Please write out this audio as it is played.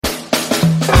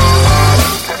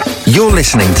You're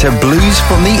listening to Blues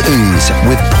from the Ooze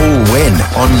with Paul Wynn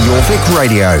on Jorvik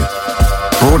Radio.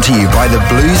 Brought to you by the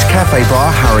Blues Cafe Bar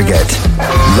Harrogate.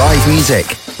 Live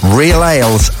music, real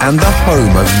ales and the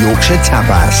home of Yorkshire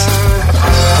tapas.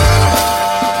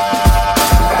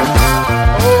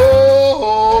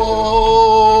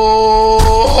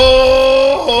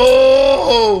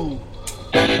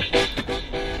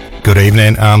 Good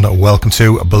evening and welcome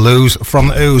to Blues from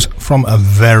the Ooze from a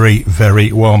very,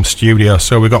 very warm studio.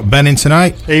 So we've got Ben in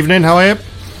tonight. Evening, how are you?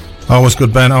 Always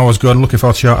good, Ben, always good. Looking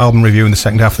forward to your album review in the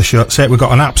second half of the show. So we've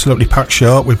got an absolutely packed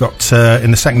show. We've got,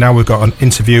 in the second hour, we've got an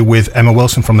interview with Emma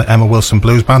Wilson from the Emma Wilson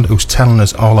Blues Band, who's telling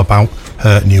us all about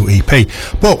her new EP.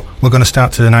 But we're going to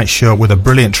start tonight's show with a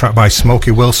brilliant track by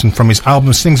Smokey Wilson from his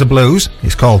album Sings the Blues.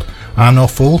 It's called I'm No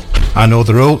Fool, I Know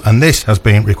the Rule, and this has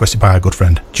been requested by our good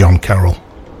friend John Carroll.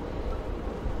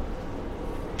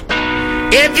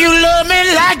 If you love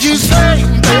me like you say,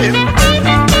 baby,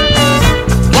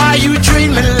 why you treat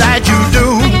me like you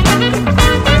do?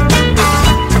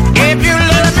 If you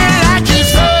love me like you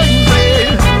say,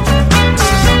 baby,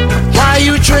 why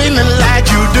you treat me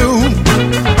like you do?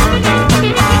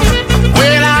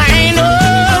 Well, I ain't no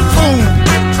fool.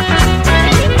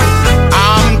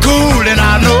 I'm cool and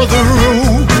I know the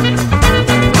rule.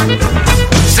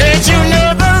 Said you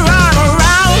never run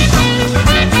around.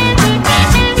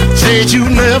 Said you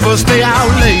never stay out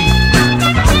late.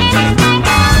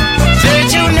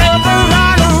 Said you never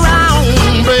run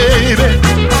around, baby.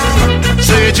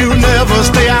 Said you never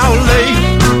stay out late.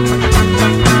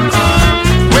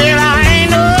 Well, I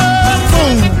ain't no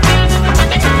fool.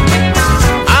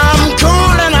 I'm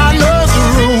cool and I know the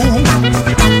rule.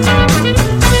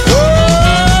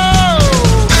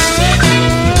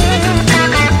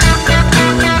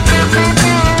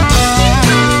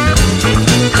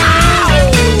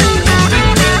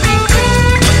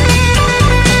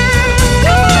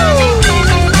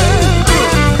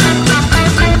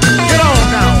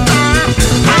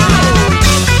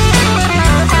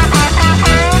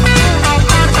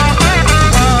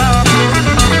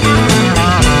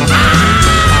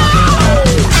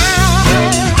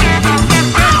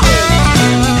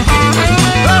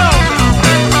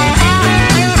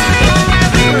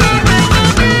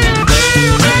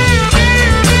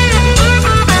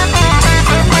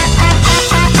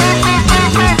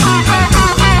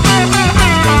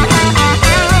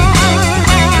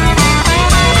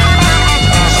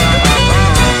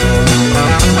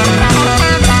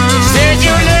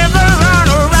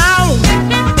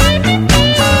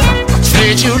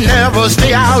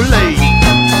 Stay out late.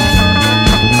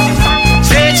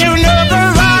 Said you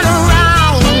never run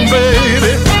around,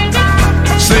 baby.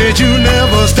 Said you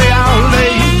never stay out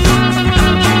late.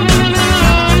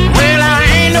 Well, I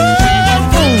ain't no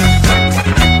fool.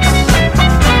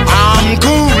 I'm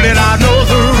cool and I know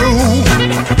the rule.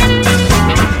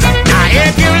 Now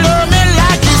if you love me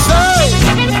like you so,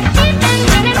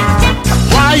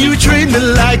 why you treat me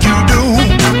like you do?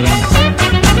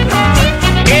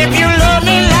 If you love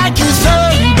me like you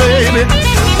say, baby,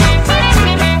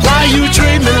 why you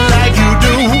treat me like you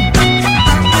do?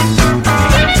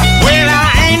 Well, I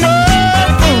ain't no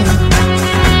fool.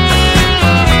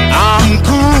 I'm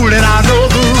cool and I know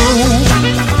the rule.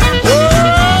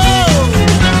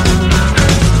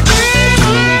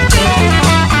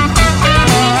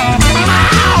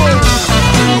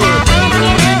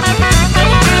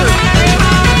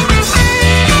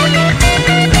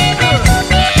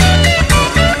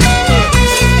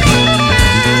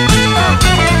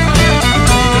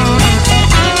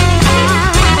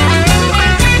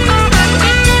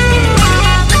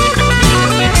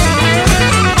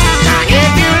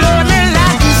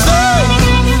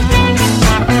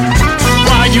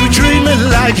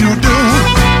 Like you do.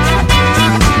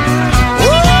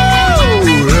 Oh,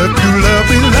 if you love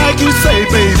me like you say,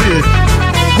 baby,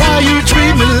 why you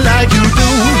treat me like you do?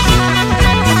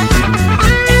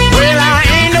 Well, I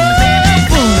ain't no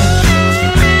fool.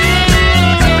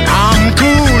 I'm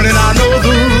cool and I know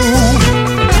the rule.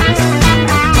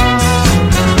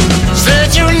 Said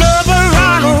you never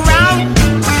run around.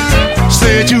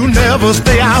 Said you never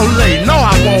stay out late. No,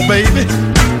 I won't, baby.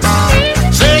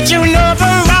 Said you never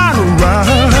run around.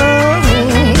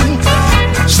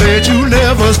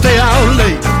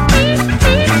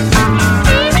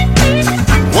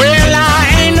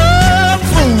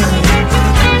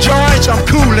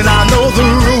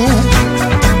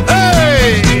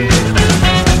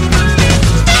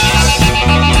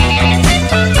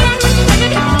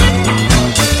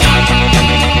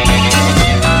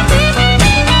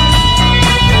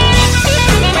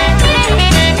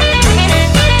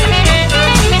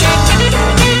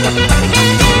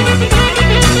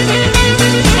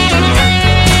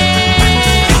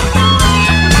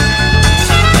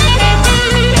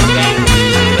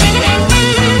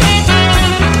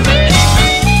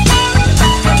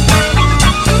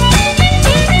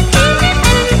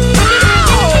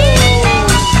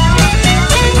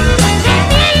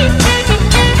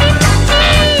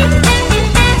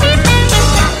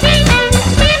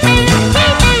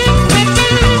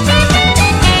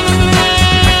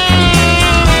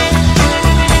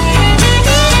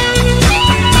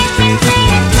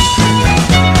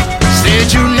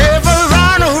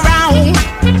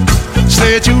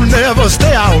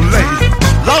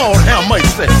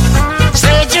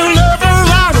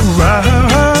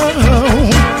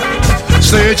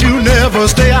 said you never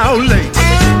stay out late.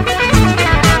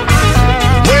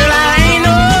 Well, I ain't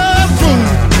no fool.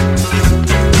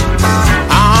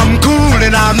 I'm cool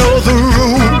and I know the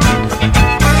rule.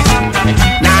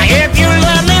 Now if you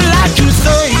love me like you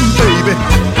say, baby,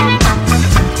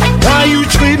 why you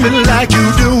treat me like you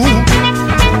do?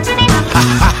 Ha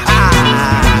ha ha.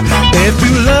 If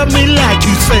you love me like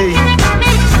you say,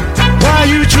 why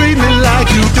you treat me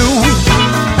like you do?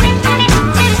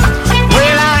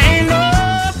 Well, I ain't no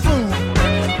fool.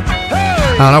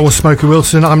 Hey. And I was Smokey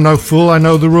Wilson, I'm no fool, I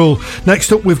know the rule.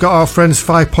 Next up, we've got our friends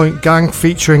 5 Point Gang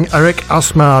featuring Eric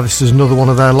Asmar. This is another one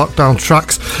of their lockdown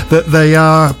tracks that they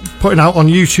are putting out on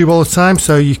YouTube all the time,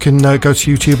 so you can go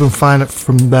to YouTube and find it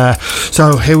from there.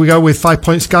 So here we go with 5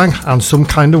 Points Gang and Some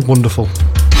Kind of Wonderful.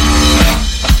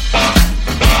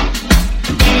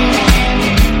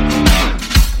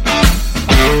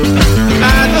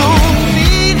 I don't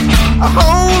need a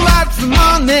whole lot of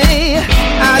money.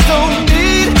 I don't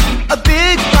need a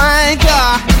big fine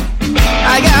car.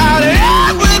 I got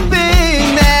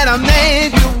everything that I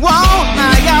made you want.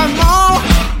 I got more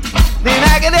than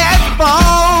I could ask for. I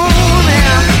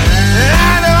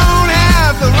don't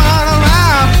have to run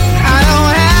around. I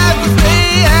don't have to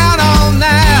stay out all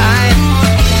night.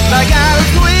 I got a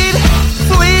sweet,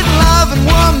 sweet loving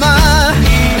woman.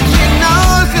 She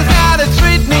knows just how to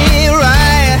treat me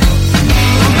right.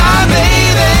 My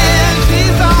baby,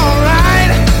 she's alright.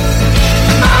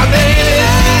 My baby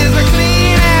is a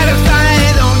clean out of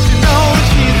sight. Don't you know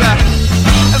she's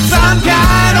some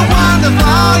kind of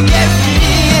wonderful? Yes, she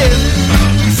is.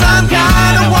 Some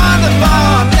kind of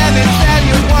wonderful. Let me tell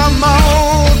you one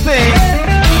more thing.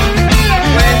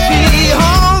 When she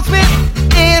holds me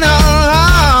in her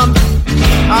arms,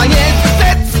 oh yeah, she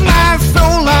sets my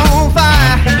soul on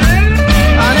fire.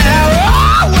 Oh, now,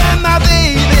 oh, when my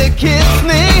baby kisses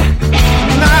me,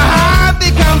 my heart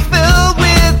becomes filled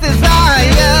with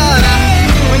desire.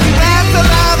 When you wrap the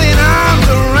loving arms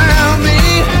around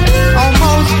me,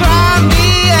 almost drive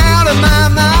me out of my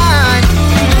mind.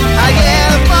 I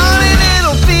get a funny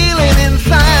little feeling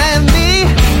inside me.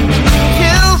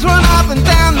 Chills run up and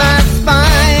down my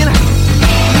spine.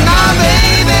 My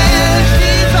baby,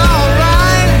 she's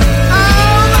alright.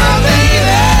 Oh, my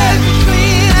baby, she's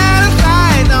clean out of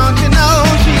sight. Don't you know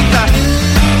she's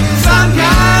some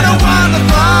kind of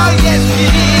wonderful? Yes, she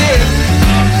is.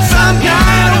 Some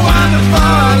kind of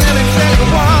wonderful. Let me tell you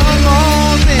one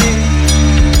more thing.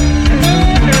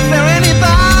 Is there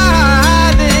anybody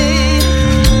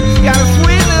got a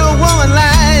sweet little woman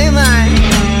like mine?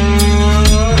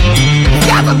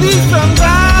 Got to be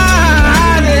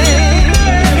somebody.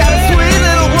 Got a sweet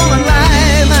little woman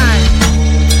like mine.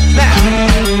 Now,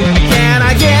 can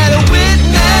I get a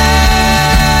witness?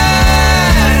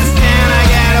 Can I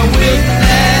get a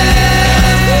witness?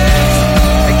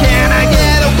 Can I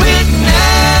get a witness?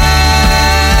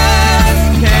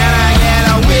 Can I get a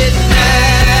witness?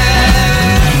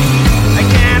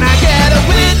 Can I get a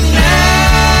witness?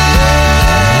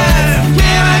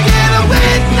 Can I get a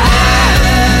witness?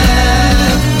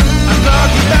 I'm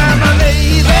talking about my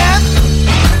baby.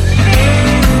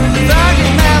 I'm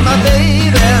talking about my baby.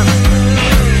 I'm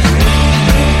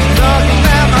talking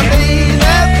about my baby.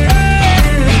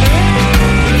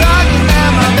 I'm talking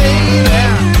about my baby.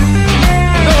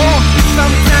 Oh,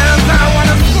 sometimes I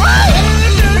wanna scream.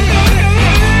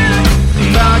 I'm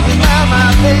talking about my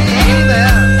baby.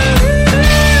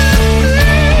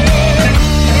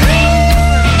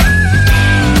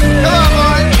 Come on,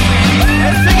 boy.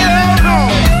 Let's sing it all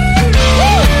home.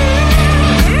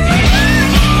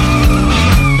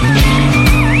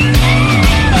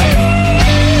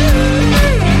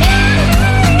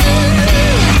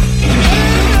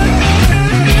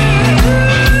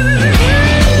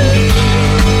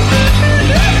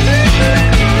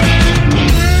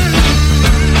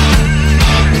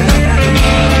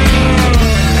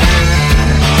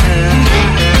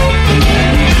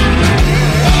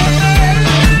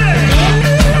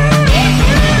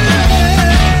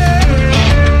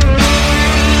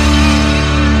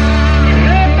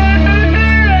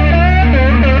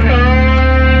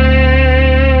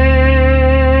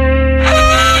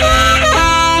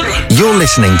 You're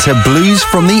listening to Blues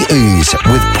from the Ooze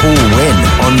with Paul Wynn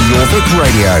on Jorvik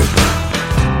Radio.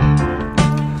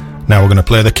 Now we're going to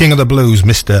play the King of the Blues,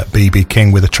 Mr. B.B.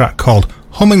 King, with a track called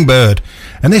Hummingbird.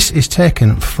 And this is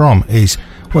taken from his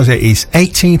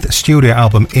 18th studio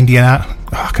album, Indianola,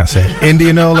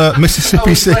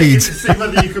 Mississippi Seeds.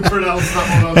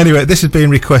 Anyway, this has been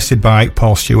requested by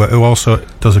Paul Stewart, who also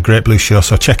does a great blues show,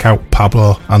 so check out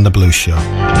Pablo and the Blues Show.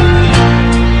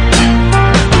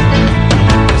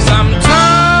 Sometimes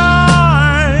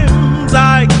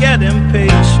I get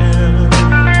impatient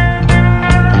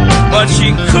but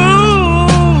she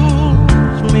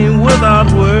cools me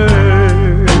without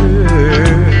words,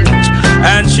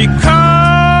 and she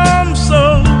comes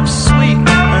so sweet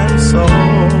and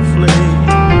softly,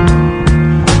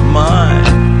 my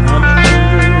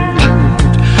hummingbird.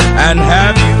 And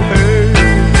have you heard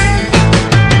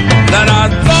that I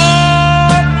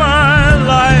thought my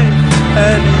life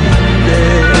had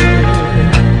ended,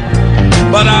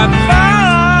 but I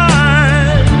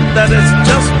find that it's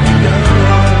just begun,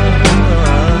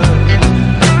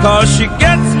 'cause she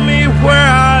gets me where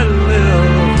I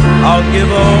live. I'll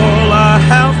give all I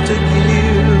have to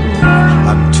give.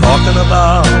 I'm talking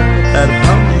about that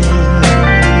hummingbird.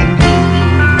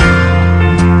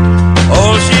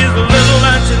 Oh, she's little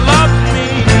and she loves me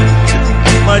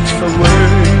too much for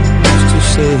words to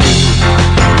say.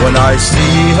 When I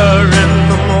see her in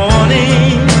the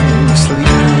morning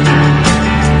sleeping,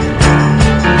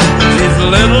 she's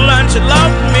little and she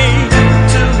loves me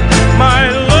too. My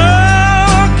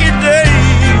lucky day,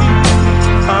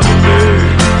 hummingbird,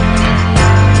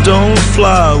 don't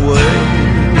fly away.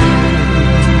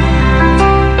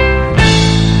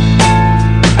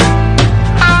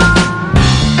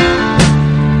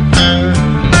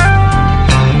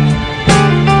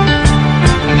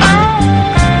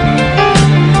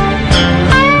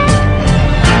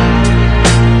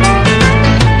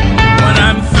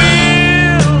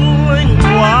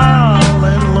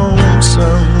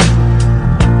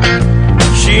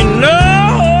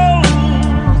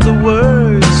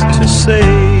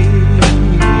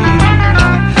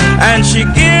 She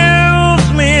gives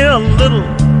me a little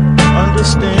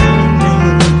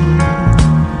understanding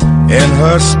in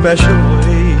her special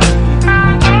way,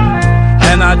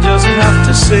 and I just have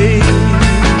to say,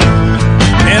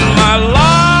 in my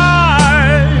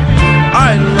life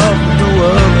I love no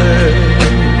other,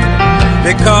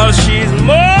 because she's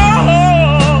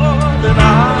more than I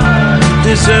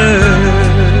deserve,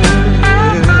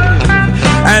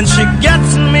 and she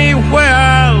gets me where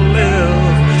I live.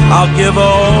 I'll give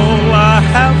all I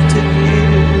have to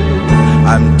give.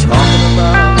 I'm talking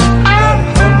about that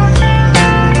hummingbird.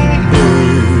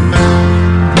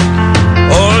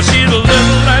 Oh, she's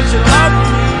little and she loves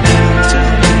me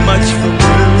too much for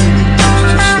words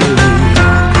to say.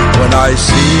 When I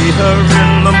see her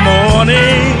in the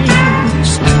morning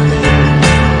sleeping,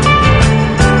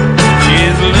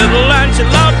 she's little and she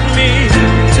loves me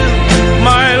too.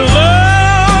 My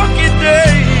lucky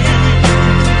day,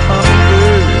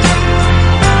 hummingbird,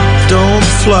 don't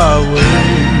fly away.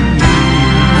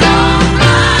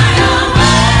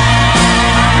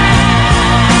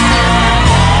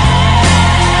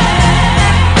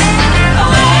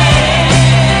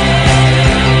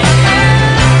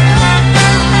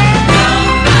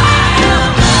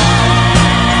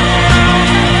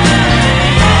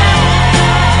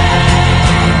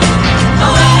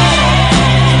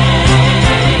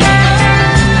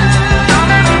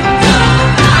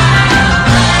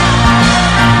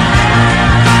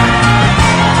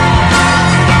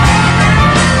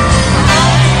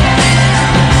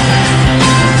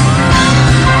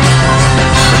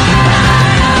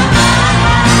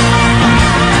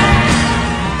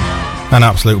 An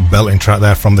absolute belting track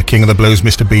there from the King of the Blues,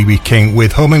 Mr. B.B. King,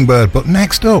 with Hummingbird. But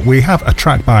next up, we have a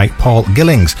track by Paul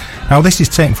Gillings. Now, this is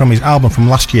taken from his album from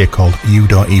last year called You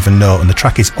Don't Even Know, and the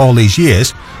track is All These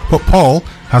Years. But Paul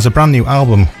has a brand new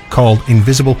album called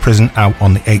Invisible Prison out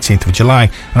on the 18th of July.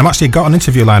 And I've actually got an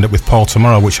interview lined up with Paul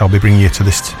tomorrow, which I'll be bringing you to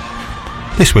this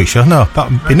week's show. No,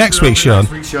 that'll be next week's show.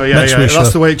 Next week's show, yeah.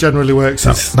 That's the way it generally works.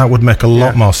 That would make a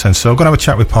lot more sense. So I'm going to have a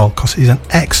chat with Paul, because he's an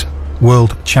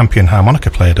ex-world champion harmonica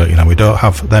player, don't you know? We don't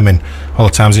have them in all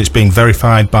the times. It's been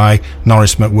verified by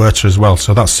Norris McWhirter as well,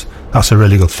 so that's a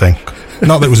really good thing.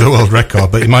 Not that it was a world record,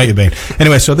 but it might have been.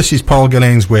 Anyway, so this is Paul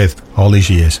Gillings with All These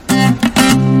Years.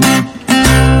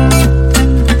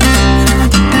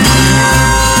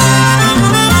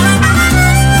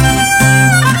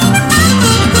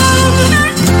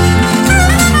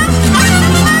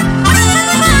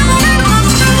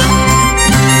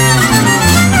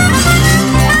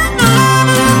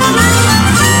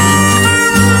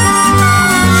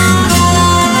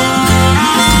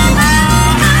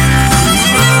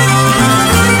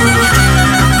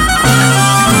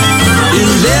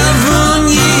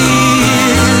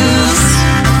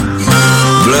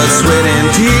 Sweat and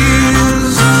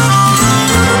tears,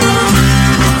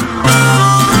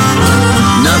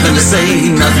 nothing to say,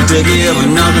 nothing to give,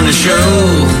 nothing to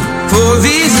show for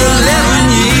these 11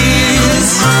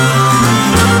 years.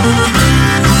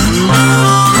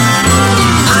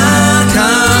 I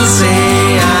can't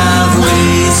say I've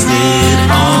wasted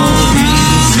all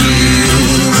these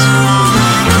years.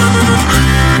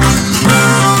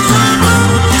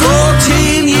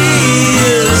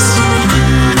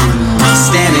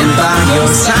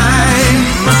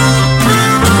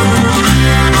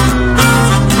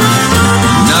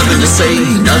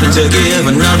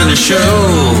 nothing to show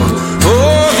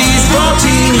for these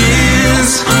 14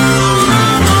 years.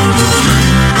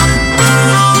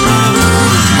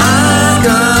 I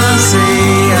can't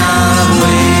say I've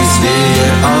wasted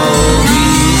all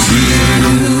these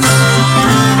years.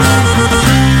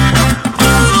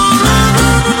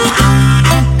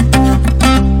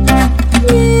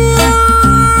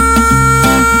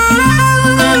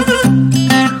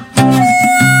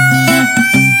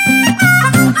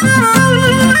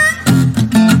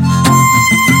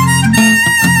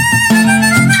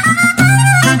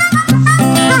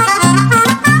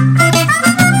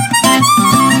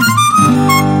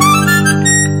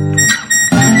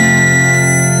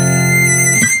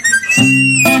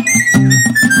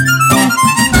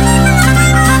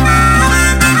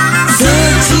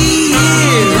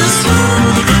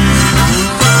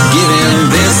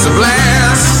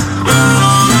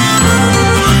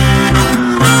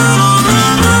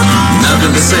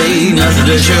 Nothing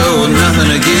to show, nothing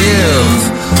to give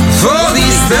for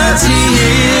these 30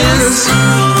 years.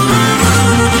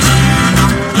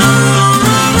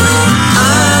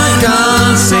 I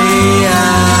can't say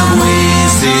I've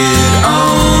wasted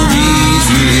all these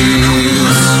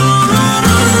years.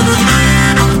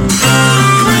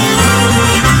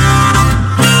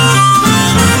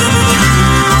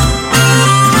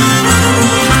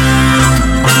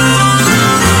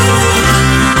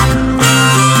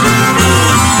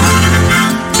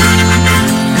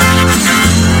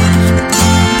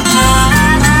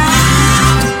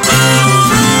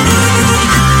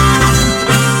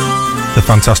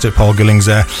 Fantastic Paul Gillings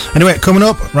there. Anyway, coming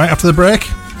up right after the break,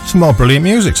 some more brilliant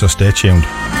music, so stay tuned. We're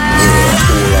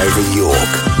all over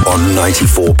York on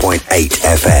 94.8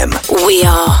 FM. We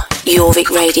are Jorvik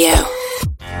Radio.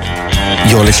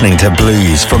 You're listening to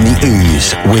Blues from the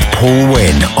Ooze with Paul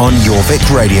Wynn on Jorvik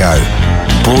Radio.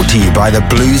 Brought to you by the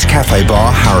Blues Cafe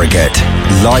Bar Harrogate.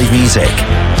 Live music,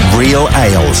 real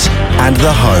ales, and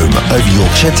the home of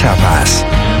Yorkshire Tapas.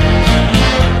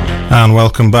 And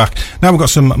welcome back. Now we've got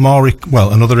some more,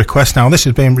 another request now. This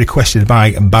has been requested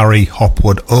by Barry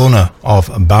Hopwood, owner of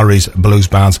Barry's Blues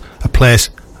Barns, a place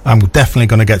I'm definitely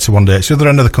going to get to one day. It's the other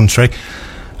end of the country.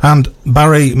 And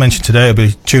Barry mentioned today he'll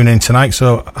be tuning in tonight,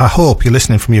 so I hope you're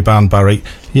listening from your band, Barry.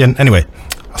 Yeah, anyway,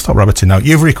 I'll stop rabbiting now.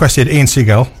 You've requested Ian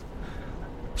Seagal,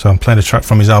 so I'm playing a track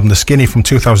from his album The Skinny from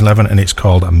 2011, and it's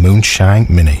called Moonshine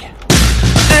Minnie.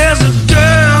 There's a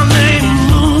girl named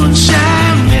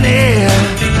Moonshine Minnie,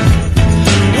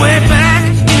 way back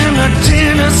in the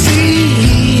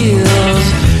Tennessee hills.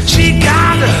 She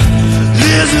got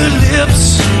lizard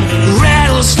lips,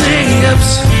 rattlesnake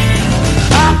hips,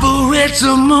 operates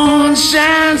a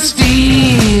moonshine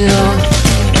steel.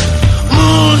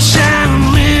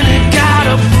 Moonshine Minnie got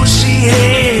a bushy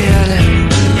head,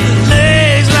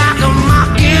 legs like a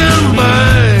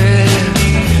mockingbird.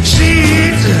 She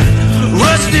eats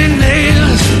rusty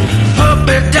nails,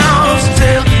 puppy dog's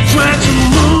tail, drinks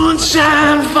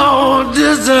moonshine for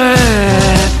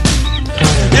dessert.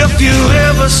 If you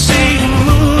ever see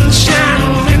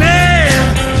Moonshine Minnie,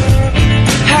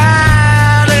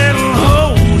 hide and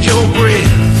hold your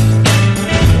breath.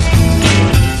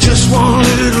 Just one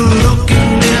little look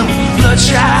in them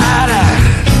bloodshot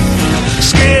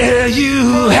eyes,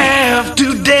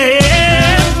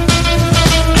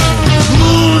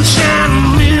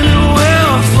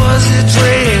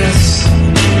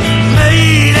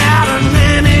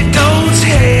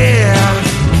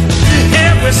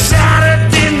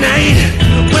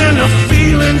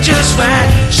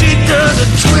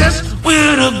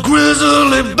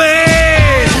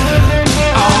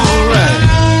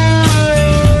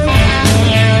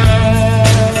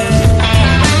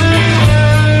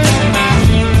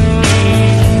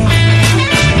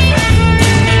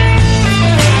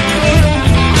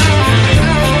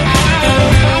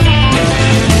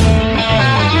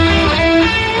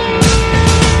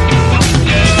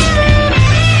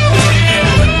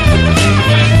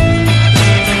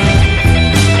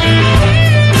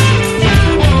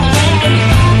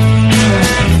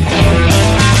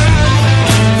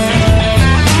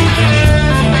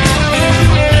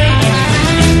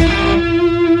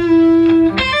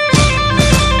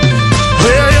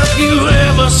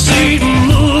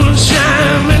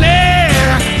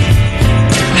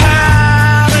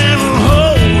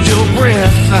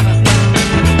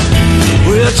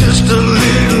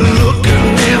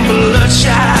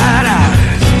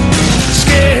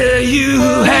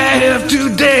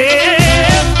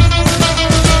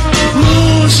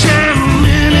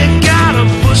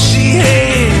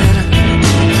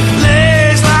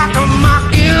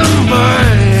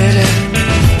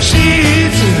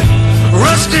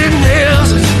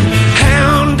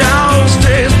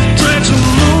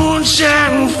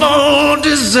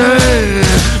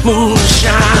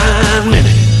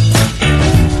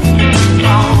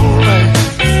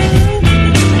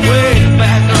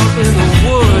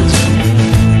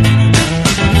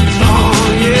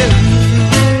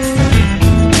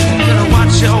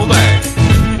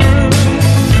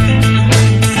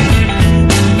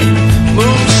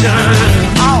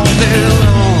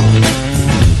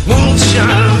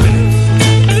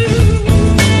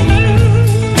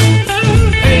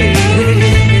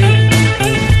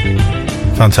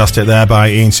 Fantastic there by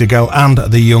Ian Segal, and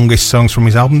the youngest songs from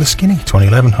his album The Skinny,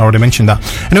 2011. I already mentioned that.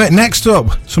 Anyway, next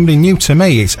up, somebody new to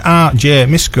me. It's R.J.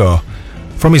 Misko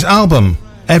from his album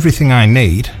Everything I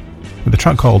Need, with a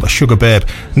track called Sugar Babe.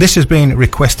 And this has been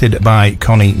requested by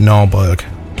Connie Norberg.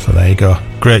 So there you go.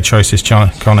 Great choices,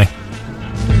 Connie.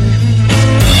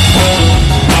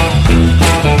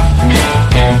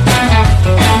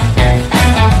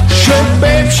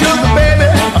 Sugar baby,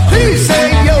 please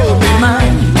say you'll be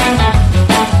mine.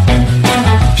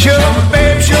 Sugar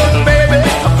baby,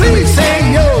 please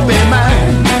say you'll be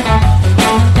mine.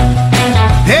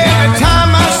 Every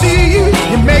time I see you,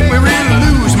 you make me really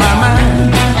lose my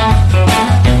mind.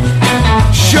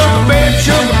 Sugar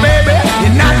baby,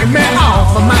 you're knocking me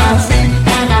off of my feet.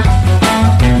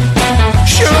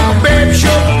 Sugar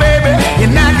baby, you're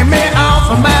knocking me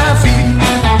off of my feet.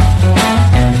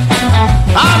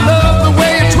 I love the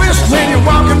way you twist when you're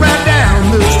walking right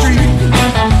down the street.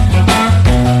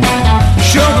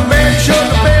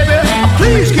 Sugar baby,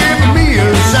 please give me a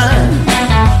sign.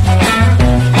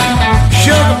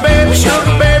 Sugar baby,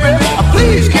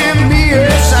 please give me a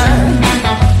sign.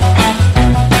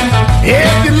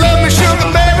 If you love me, sugar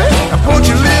baby, put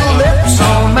your little lips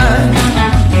on mine.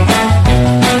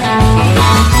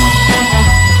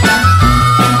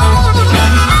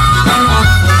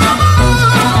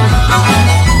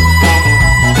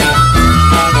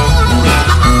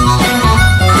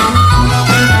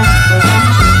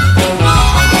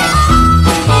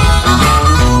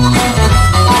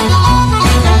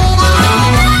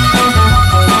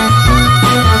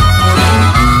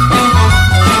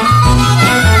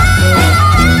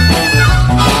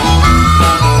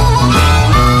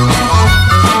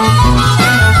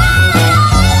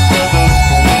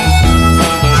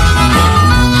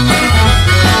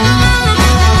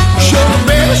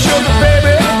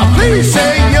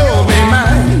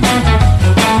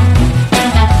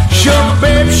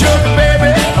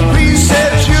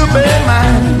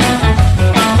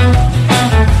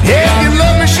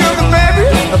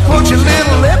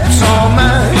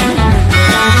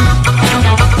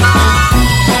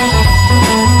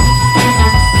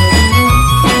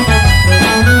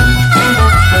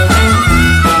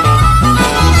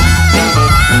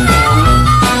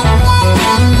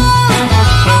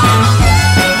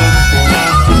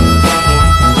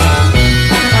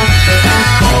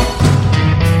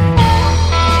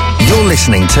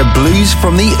 Listening to Blues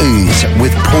from the Ooze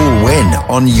with Paul Wynn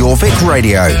on Jorvik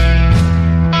Radio.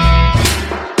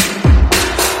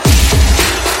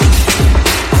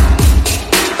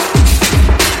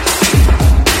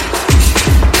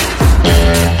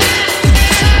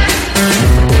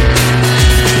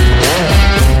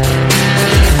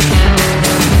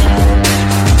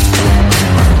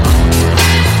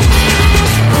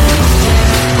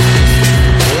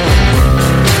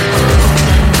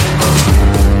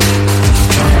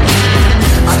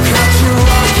 I got you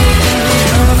walking the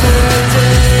other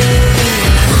day.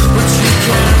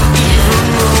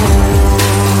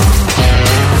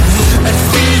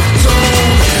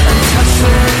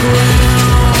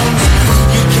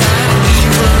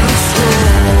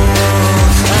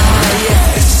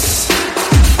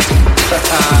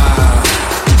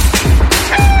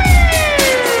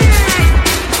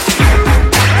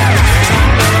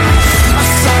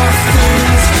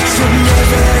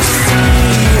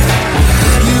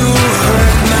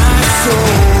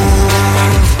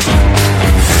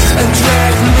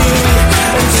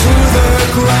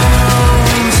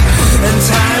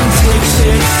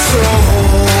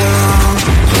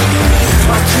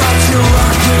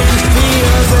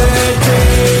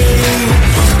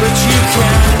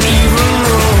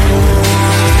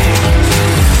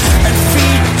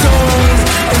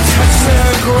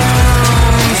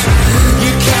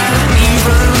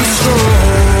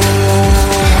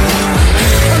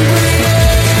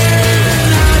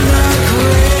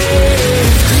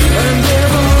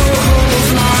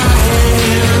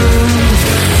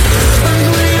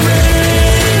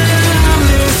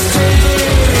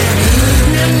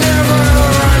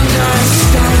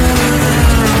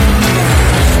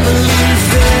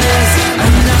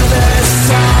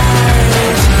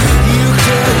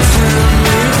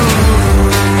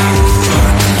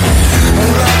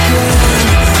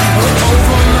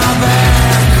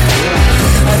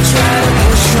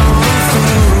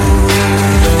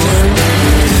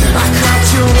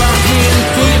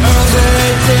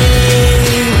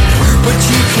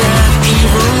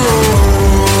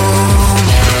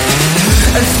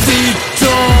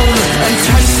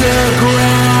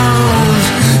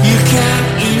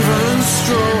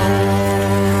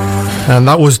 And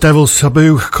that was Devil's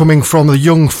Taboo, coming from the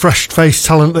young, fresh-faced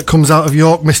talent that comes out of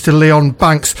York, Mr. Leon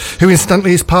Banks, who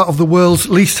incidentally is part of the world's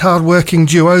least hard-working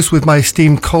duos with my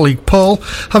esteemed colleague Paul,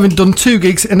 having done 2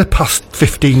 gigs in the past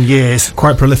 15 years.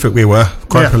 Quite prolific we were,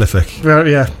 prolific.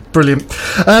 Yeah, brilliant.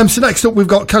 So next up we've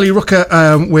got Kelly Rucker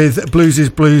with Blues is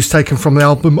Blues, taken from the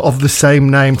album of the same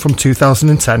name from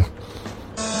 2010.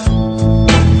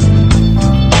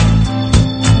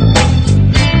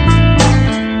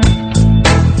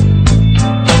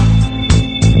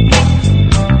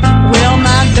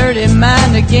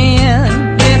 Mind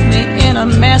again, get me in a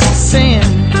mess of sin,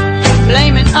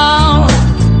 blame it all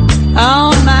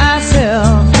on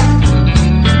myself.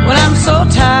 When I'm so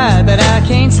tired that I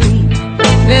can't sleep,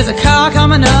 there's a car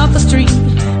coming up the street,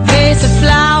 vase of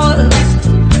flowers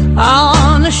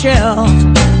on the shelf.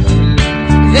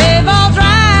 They've all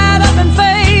dried up and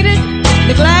faded,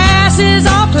 the glass is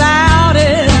all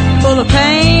clouded, full of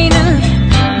pain and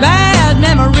bad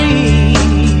memories.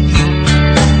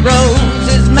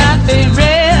 Roses might be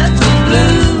red, but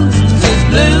blues is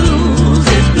blues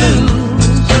is blues.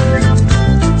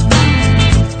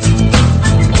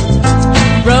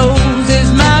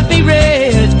 Roses might be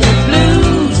red, but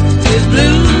blues is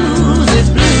blues is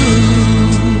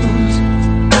blues.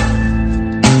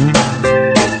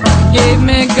 Gave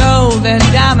me gold and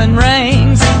diamond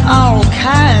rings, all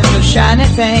kinds of shiny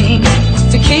things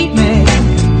to keep me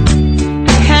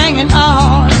hanging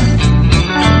on.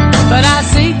 But I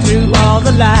see through all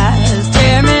the lies,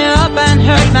 tear me up and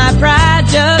hurt my pride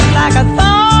just like a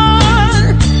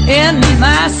thorn in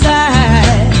my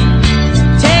side.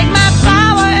 Take my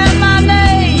flower and my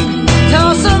name,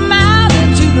 toss them out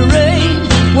into the rain,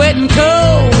 wet and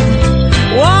cold,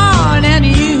 worn and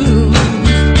used.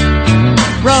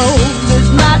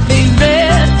 Roses might be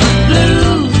red,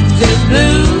 blues is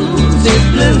blues is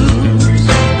blues.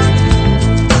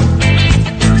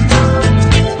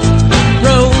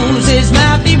 Roses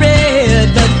might be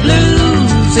red, but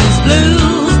blues is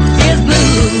blues is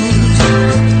blues.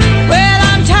 Well,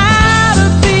 I'm tired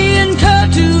of being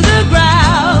cut to the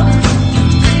ground.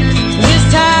 This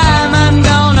time I'm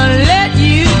gonna let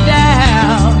you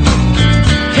down,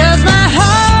 'cause my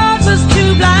heart was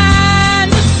too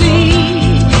blind to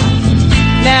see.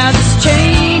 Now this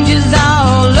change is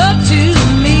all up to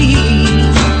me.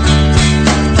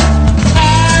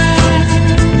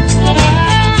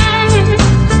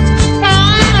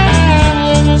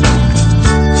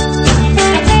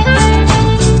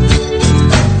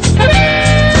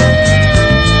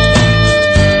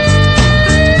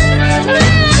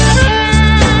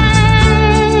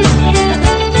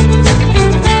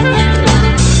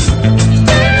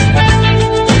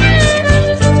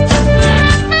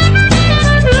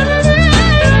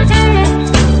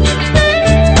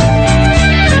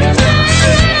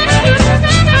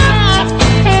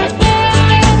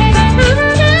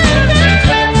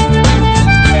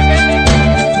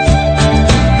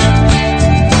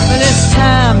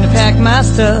 My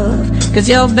stuff, 'cause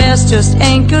your best just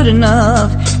ain't good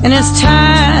enough, and it's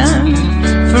time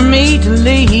for me to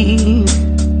leave.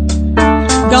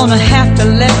 Gonna have to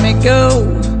let me go.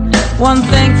 One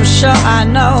thing for sure I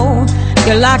know,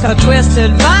 you're like a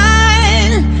twisted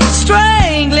vine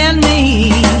strangling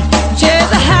me.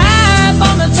 Chairs are high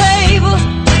on the table,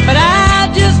 but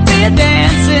I'd just be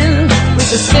dancing with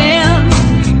the stem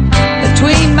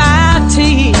between my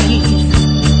teeth.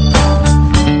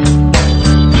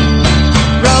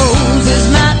 Roses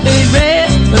might be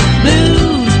red, but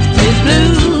blues is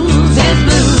blues is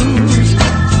blues.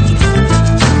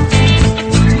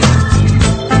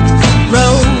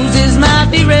 Roses might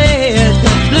be red,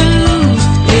 but blues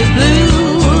is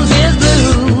blues is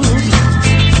blues.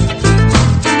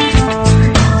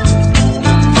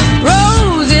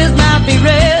 Roses might be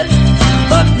red,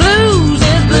 but blues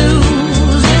is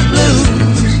blues is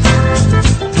blues.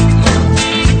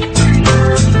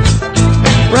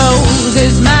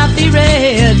 Roses might be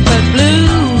red, but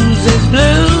blues is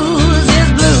blues is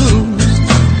blues.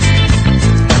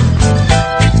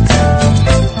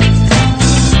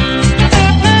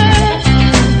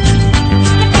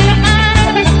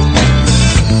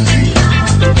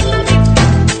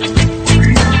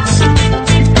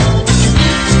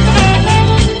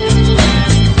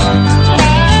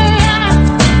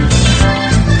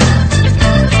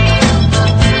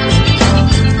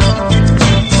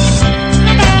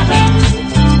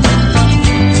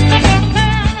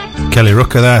 Kelly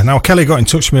Rucker there. Now, Kelly got in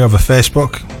touch with me over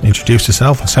Facebook, introduced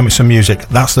herself, and sent me some music.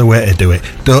 That's the way to do it.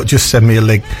 Don't just send me a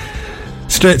link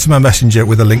straight to my messenger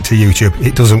with a link to YouTube.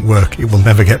 It doesn't work. It will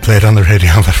never get played on the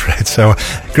radio, I'm afraid. So,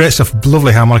 great stuff.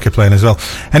 Lovely harmonica playing as well.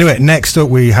 Anyway, next up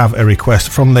we have a request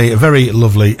from the very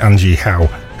lovely Angie Howe.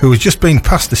 who was just been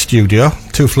past the studio,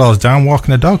 2 floors down,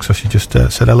 walking a dog, so she just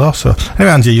said hello. So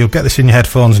anyway, Angie, you'll get this in your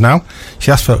headphones now.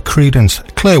 She asked for Creedence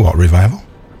Clearwater Revival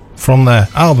from their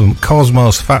album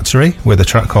Cosmos Factory with a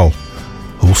track called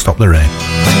Who'll Stop the Rain.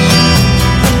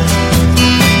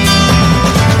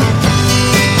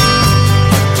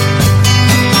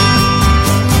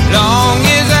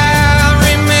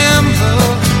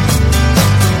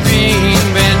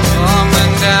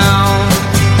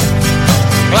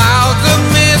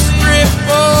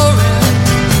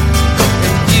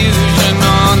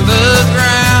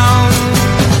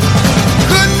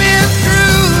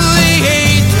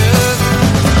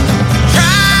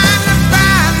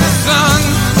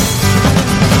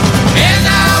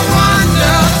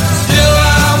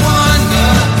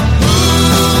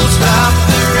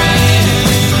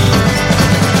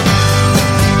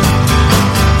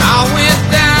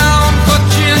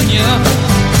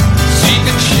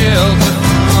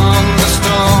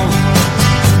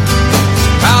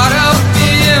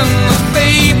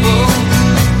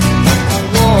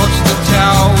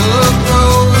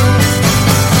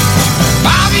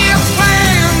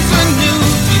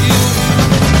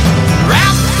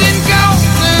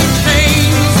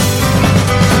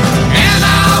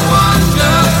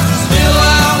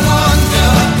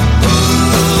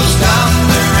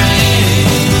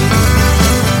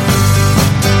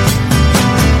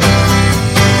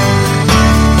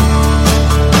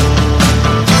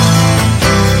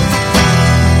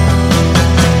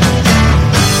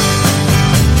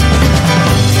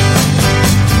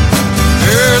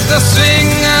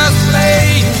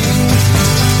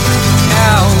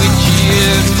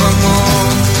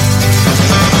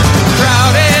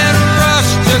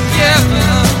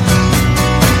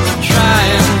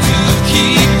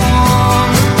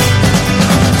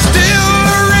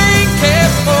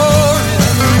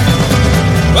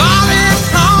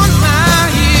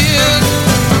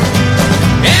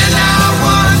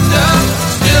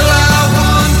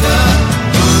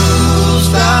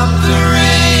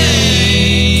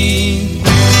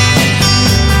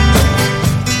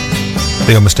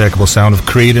 The unmistakable sound of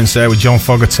Creedence there with John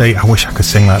Fogerty. I wish I could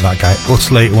sing like that guy.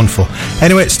 Utterly wonderful.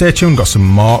 Anyway, stay tuned. Got some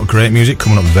more great music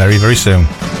coming up very, very soon.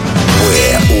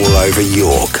 We're all over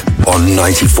York on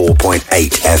 94.8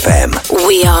 FM.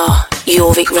 We are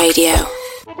Jorvik Radio.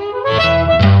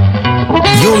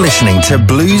 You're listening to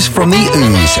Blues from the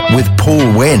Ooze with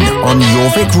Paul Wynn on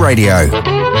Jorvik Radio.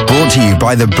 Brought to you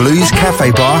by the Blues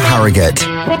Cafe Bar Harrogate.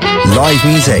 Live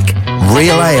music,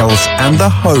 real ales and the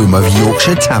home of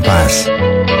Yorkshire tapas.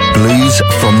 Blues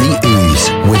from the Ooze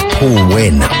with Paul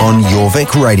Wynn on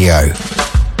Jorvik Radio.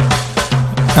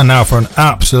 And now for an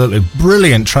absolutely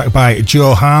brilliant track by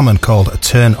Joe Harmon called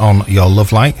Turn On Your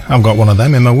Love Light. I've got one of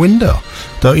them in my window,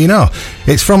 don't you know?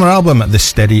 It's from her album The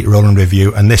Steady Rolling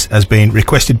Review, and this has been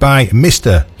requested by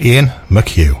Mr. Ian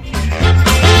McHugh.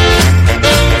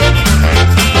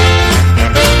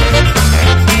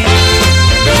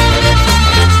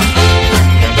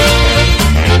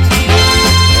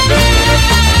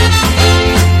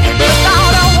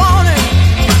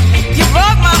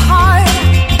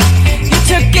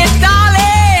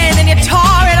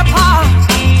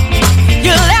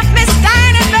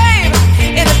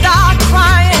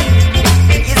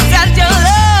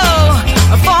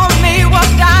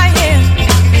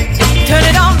 Turn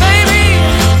it on, baby.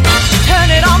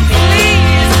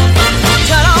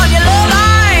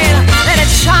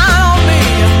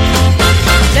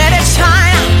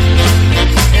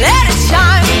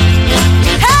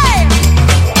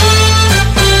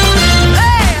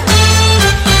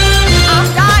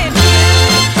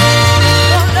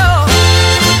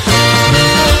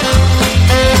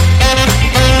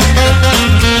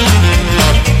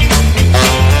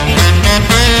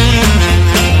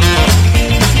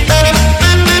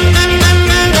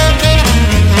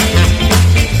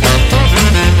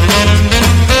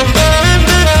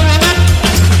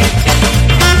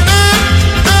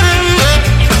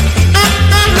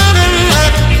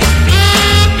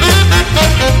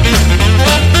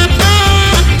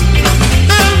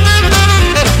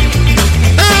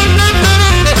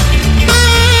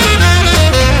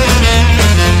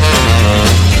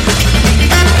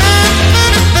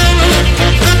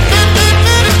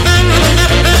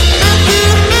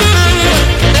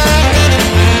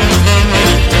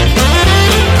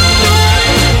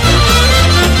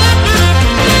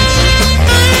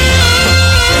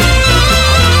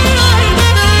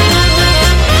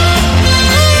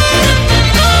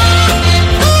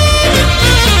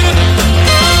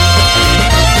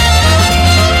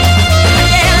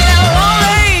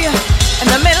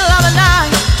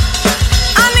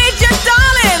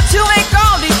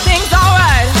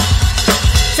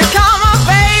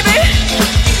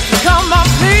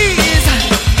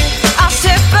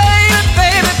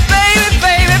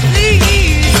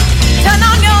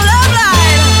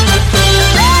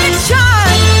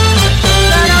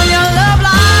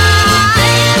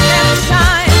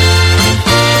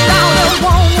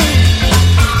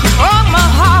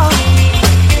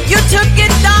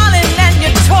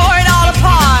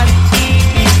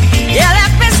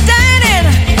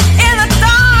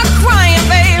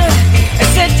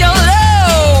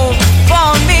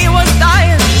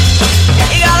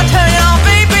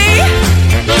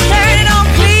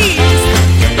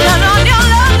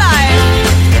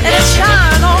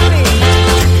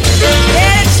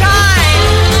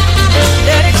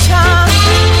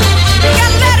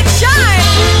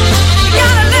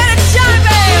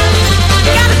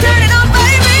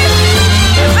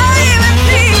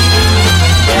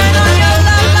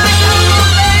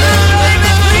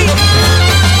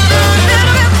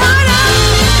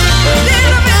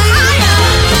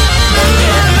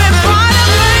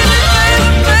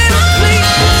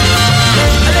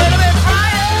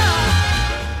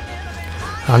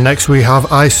 And next we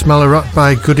have I Smell a Rat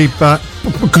by Buddy Guy.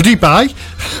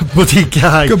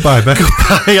 Goodbye, Beck.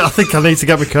 Goodbye. I think I need to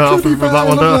get my coat off from that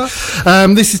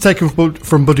one. This is taken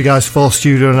from Buddy Guy's fourth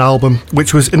studio album,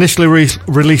 which was initially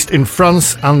released in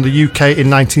France and the UK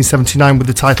in 1979 with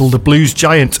the title The Blues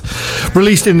Giant.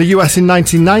 Released in the US in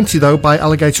 1990, though, by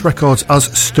Alligator Records as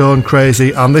Stone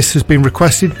Crazy, and this has been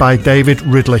requested by David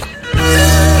Ridley.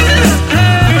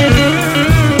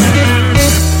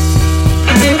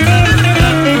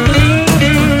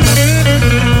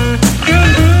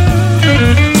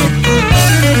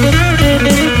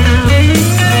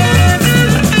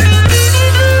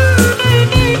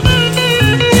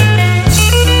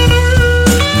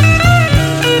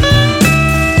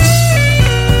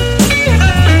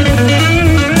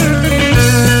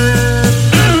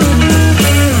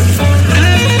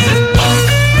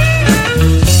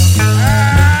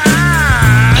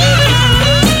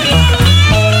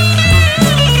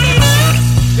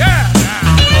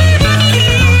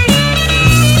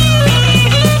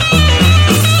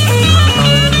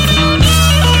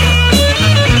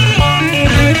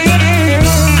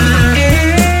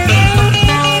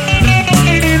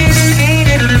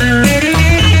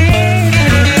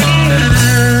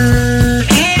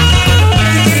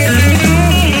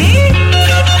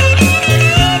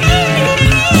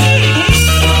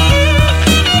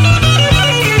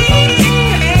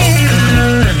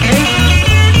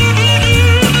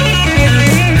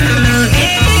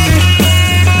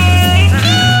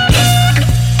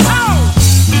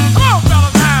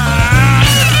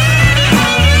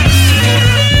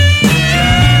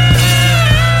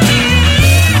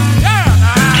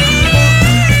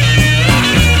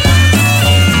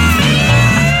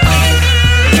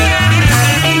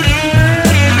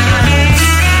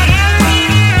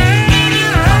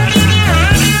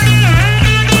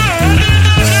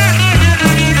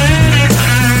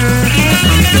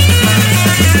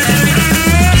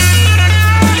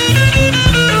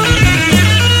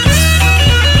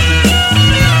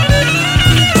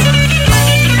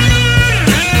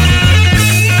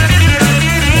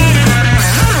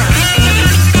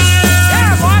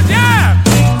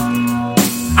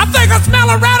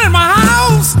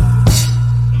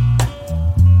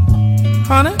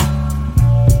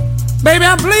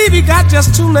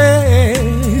 Just two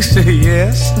legs,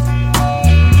 yes.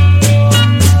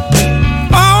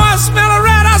 Oh, I smell a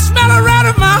rat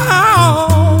in my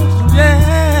house,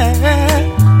 yeah.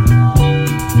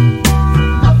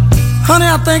 Honey,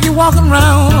 I think you're walking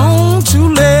around on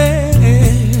two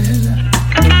legs.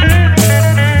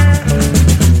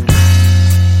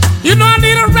 You know I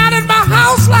need a rat in my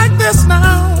house like this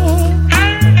now,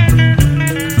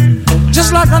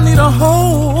 just like I need a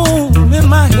hole in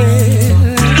my head.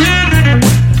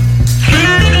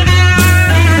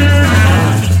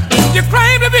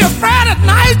 Afraid at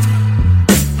night.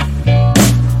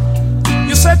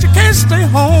 You said you can't stay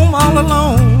home all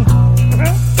alone.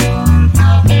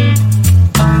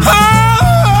 Oh,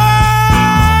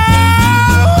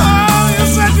 you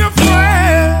said you're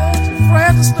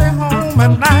afraid to stay home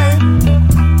at night.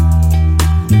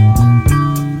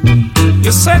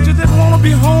 You said you didn't want to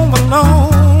be home alone.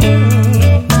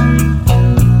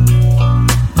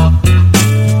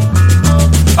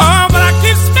 Oh, but I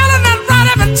keep smelling that rat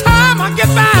every time I get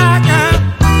back.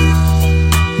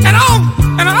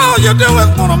 And all you do is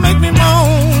wanna make me moan.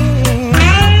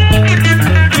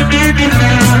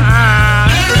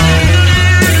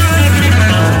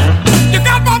 You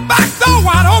got my back door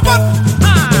wide open.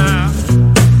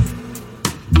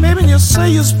 Baby, you say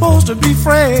you're supposed to be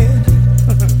Fred.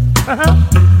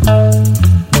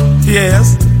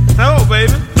 Yes. No,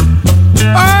 baby.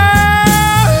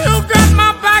 Oh, you got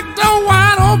my back door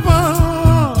wide open.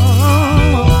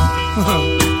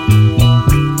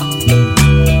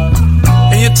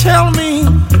 Tell me,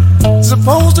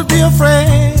 supposed to be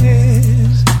afraid.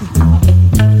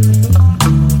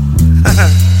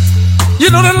 You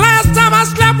know the last time I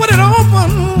slept with it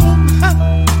open,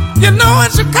 you know in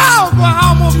Chicago I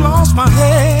almost lost my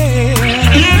head.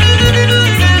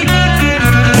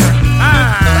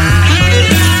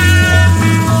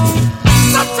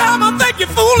 Sometimes I think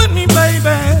you're fooling me,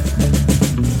 baby,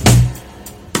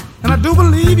 and I do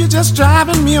believe you're just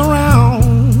driving me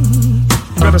around.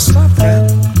 You better stop that.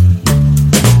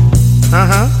 Oh,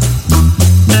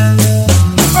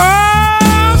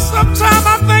 sometimes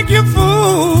I think you're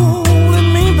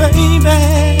fooling me, baby.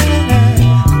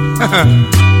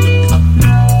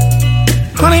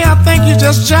 Honey, I think you're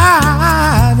just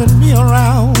jiving me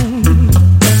around.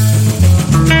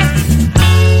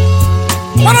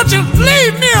 Why don't you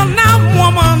leave me alone,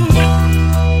 woman?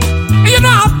 You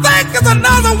know, I think there's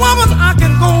another woman I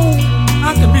can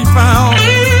be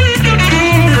found.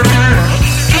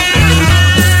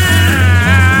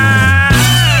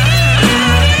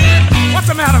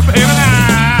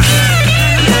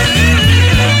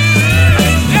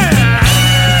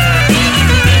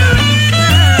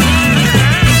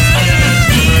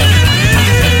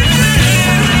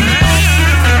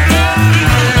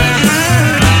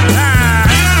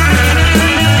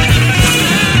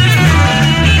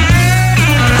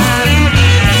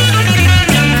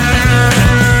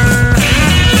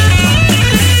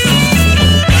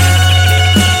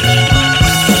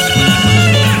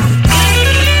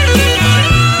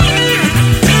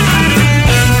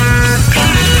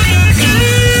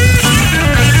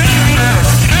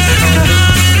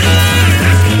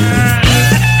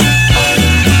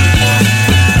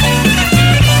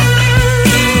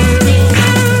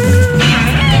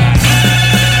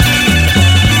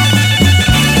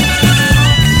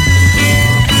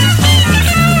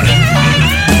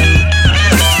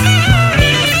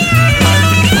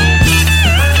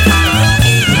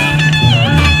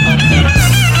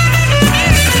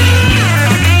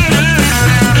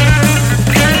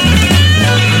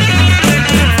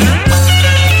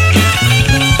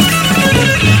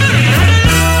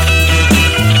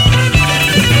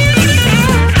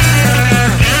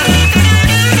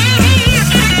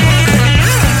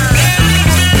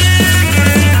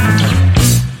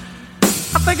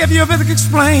 if you ever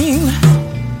explain.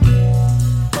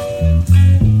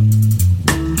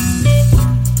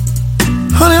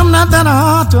 Honey, I'm not that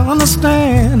hard to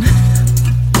understand.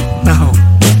 No.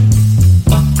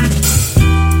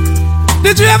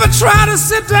 Did you ever try to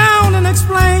sit down and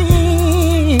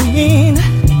explain?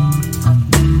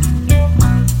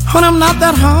 Honey, I'm not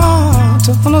that hard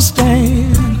to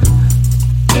understand.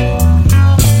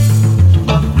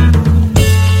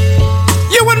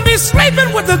 You wouldn't be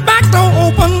sleeping with the back door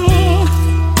open.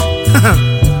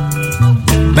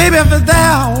 Baby, if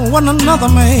there wasn't another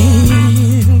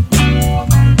man.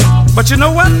 But you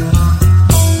know what?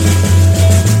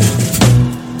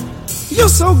 You're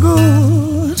so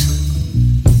good.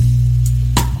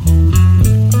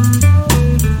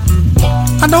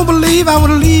 I don't believe I would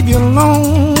leave you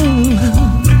alone.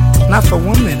 Not for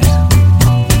 1 minute.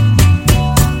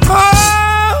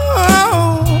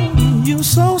 Oh, you're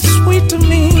so sweet to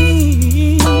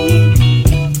me.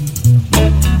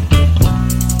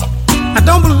 I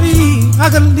don't believe I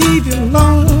could leave you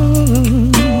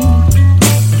alone.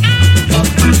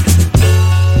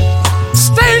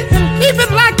 Stay and keep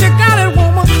it like you got it,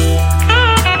 woman.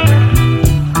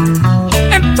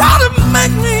 And try to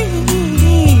make me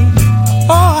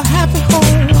a happy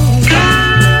home.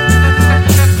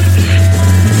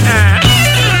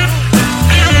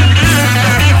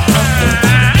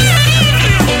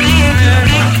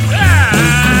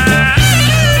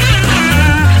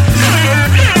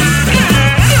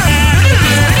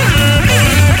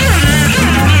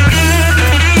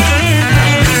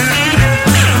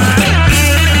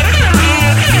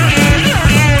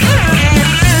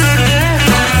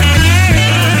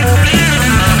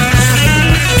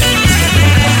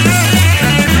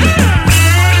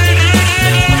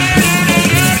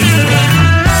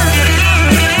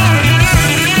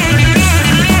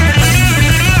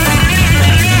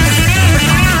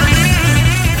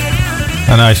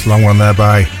 A nice long one there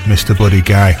by Mr. Bloody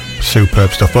Guy.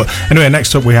 Superb stuff. But anyway,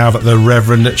 next up we have the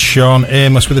Reverend Sean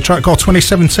Amos with a track called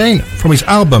 2017 from his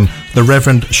album The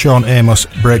Reverend Sean Amos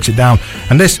Breaks It Down.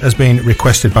 And this has been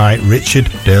requested by Richard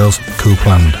Dales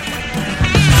Coupland.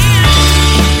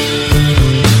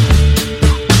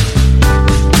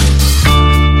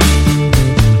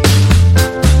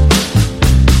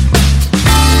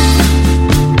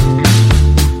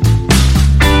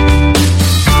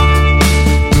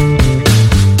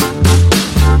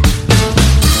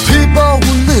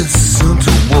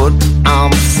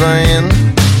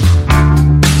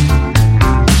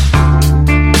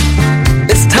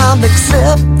 It's time to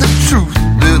accept the truth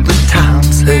that the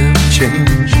times have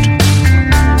changed.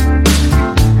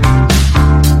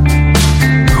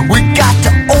 We got to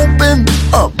open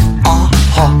up our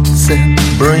hearts and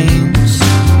brains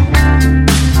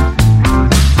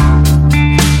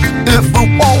if we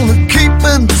want to keep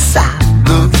inside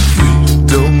the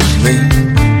freedom lane.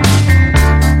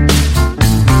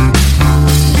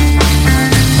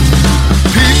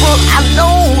 I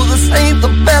know this ain't the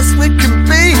best we can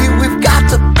be. We've got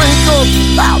to think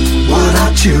about what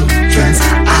our children's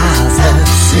eyes have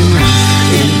seen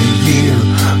in the year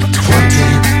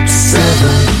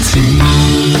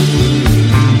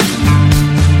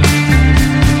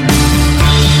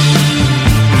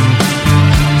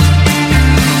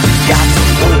Got to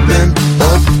open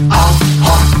up our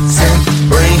hearts and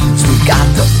brains. We got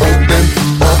to open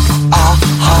up our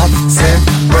hearts and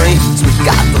brains. We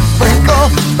got to think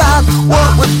about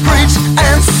what we preach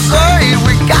and say.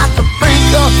 We got to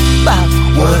think about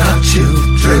what our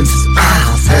children's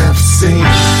eyes have seen in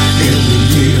the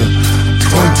year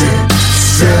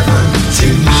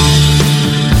 2017.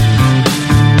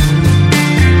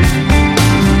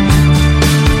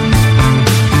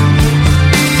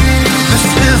 This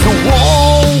is a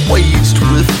war waged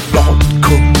with thought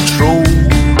control.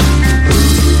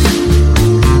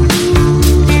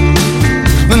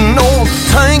 No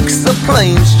tanks or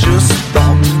planes, just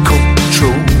thought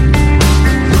control.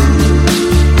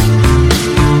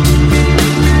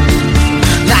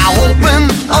 Now open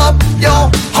up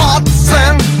your hearts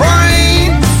and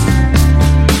brains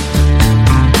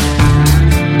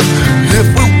if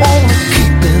we want to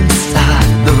keep inside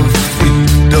the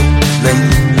freedom lane.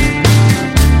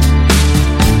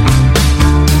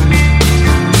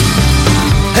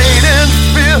 Hate and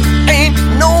fear ain't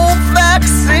no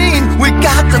vaccine. We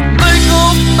got to think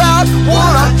about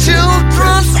what our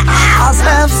children's eyes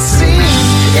have seen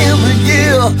in the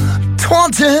year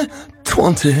 2017.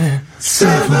 2019.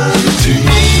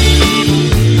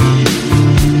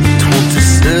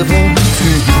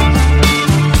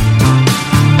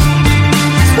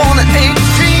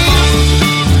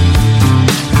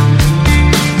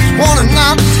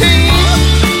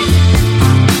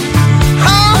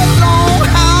 Oh,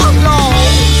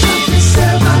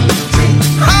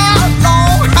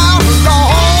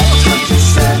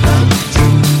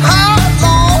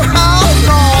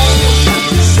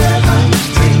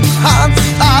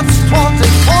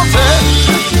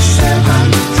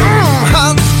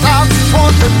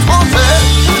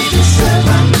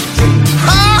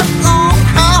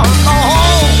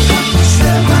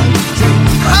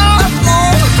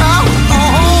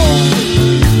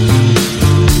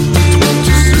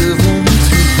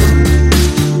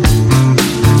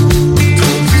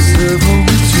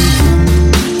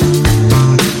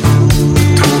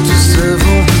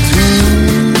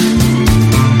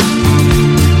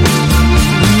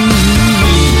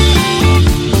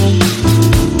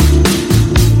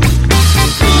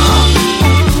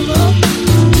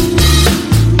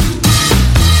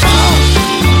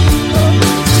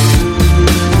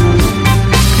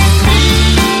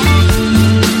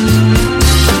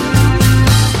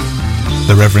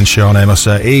 brilliant, Sean Amos.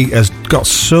 He has got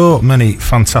so many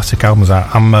fantastic albums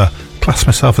out. I'm class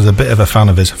myself as a bit of a fan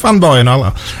of his. Fanboy and all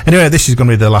that. Anyway, this is going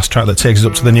to be the last track that takes us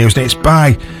up to the news, and it's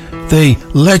by the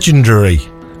legendary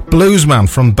bluesman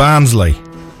from Barnsley,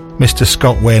 Mr.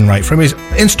 Scott Wainwright, from his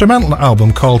instrumental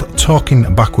album called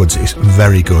Talking Backwards. It's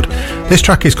very good. This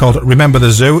track is called Remember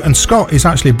the Zoo, and Scott is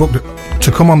actually booked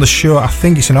to come on the show. I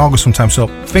think it's in August sometime, so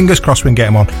fingers crossed we can get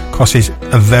him on, because he's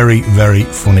a very, very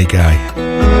funny guy.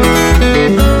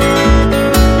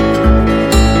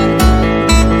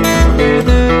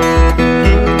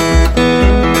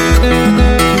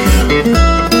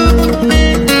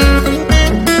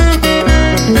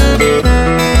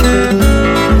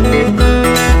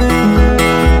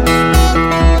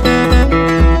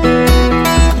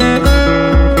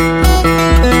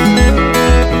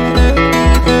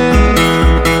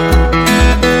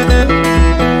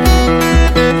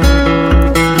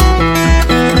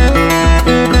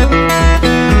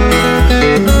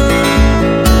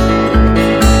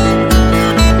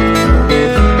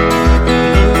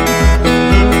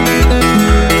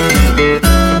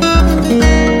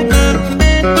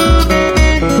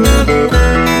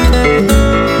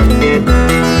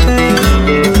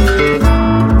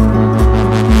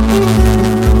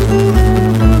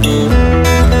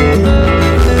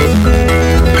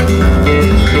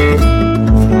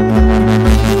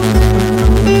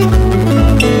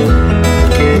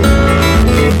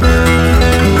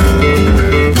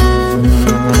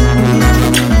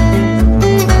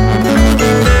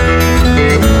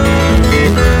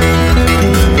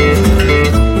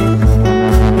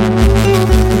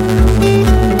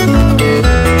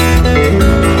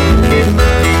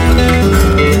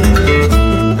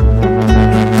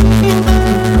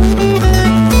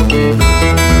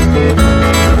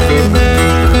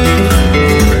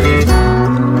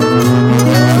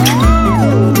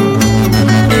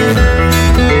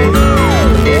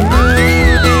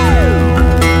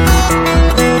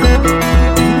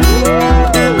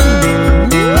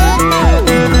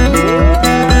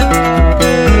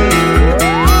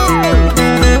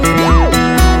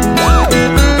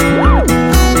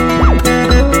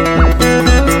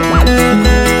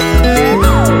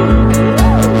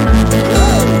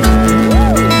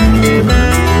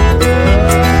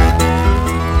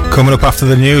 Coming up after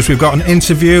the news, we've got an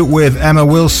interview with Emma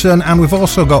Wilson, and we've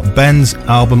also got Ben's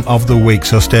album of the week,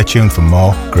 so stay tuned for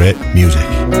more great music.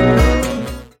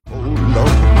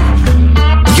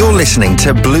 You're listening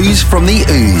to Blues from the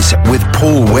Ooze with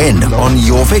Paul Wynn on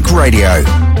Jorvik Radio.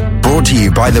 Brought to you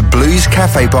by the Blues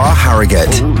Cafe Bar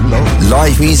Harrogate.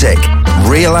 Live music,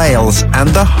 real ales, and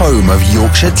the home of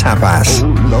Yorkshire tapas.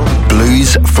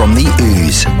 Blues from the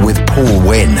Ooze with Paul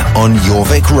Wynn on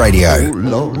Jorvik Radio.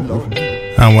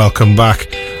 And welcome back.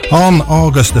 On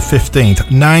August the 15th,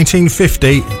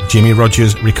 1950, Jimmy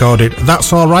Rogers recorded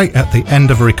That's Alright at the end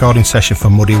of a recording session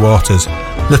for Muddy Waters.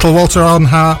 Little Walter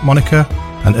Ardenhart, Monica,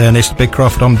 and Ernest Big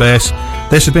Crawford on bass.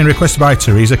 This has been requested by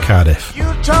Teresa Cardiff.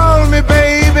 You told me,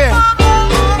 baby,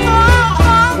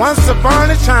 once upon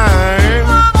a time,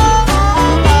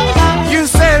 you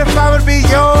said if I would be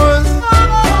yours,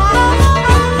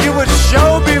 you would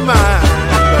sure be mine.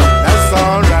 But that's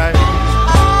alright.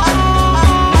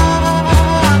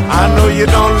 I know you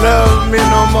don't love me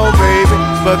no more, baby,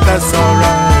 but that's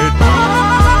alright.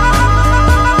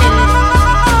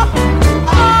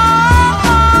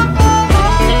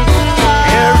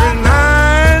 Every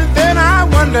night then I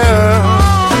wonder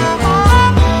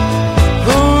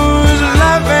who's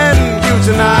loving you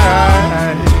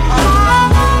tonight.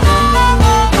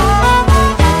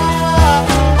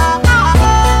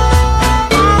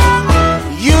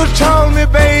 You told me,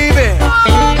 baby,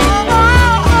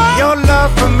 your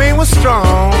love for me was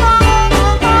strong.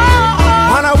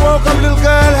 When I woke up, little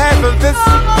girl, half of this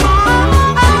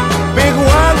big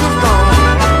world was gone.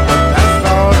 That's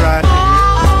alright.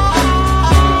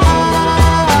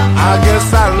 I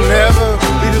guess I'll never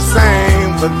be the same,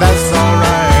 but that's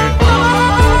alright.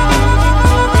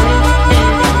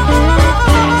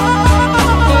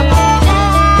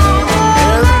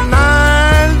 Every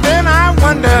night then I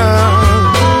wonder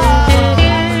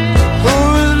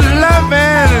who's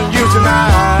loving you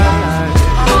tonight.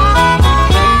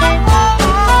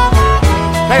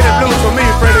 Play the blues for me,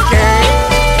 Freddie King.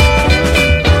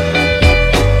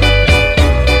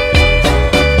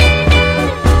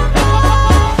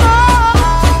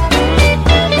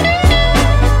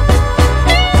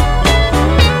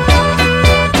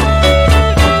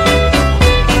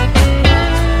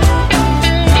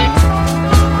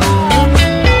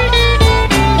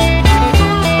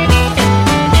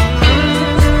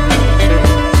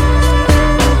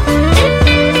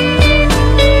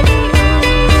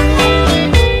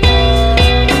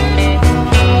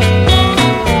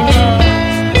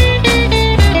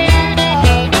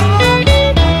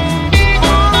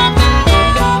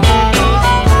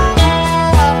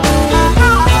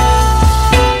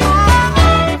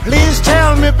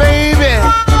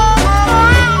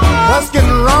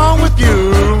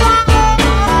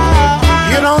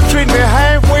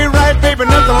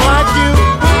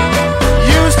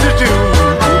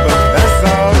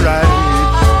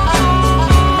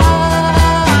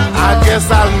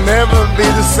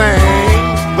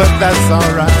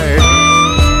 alright.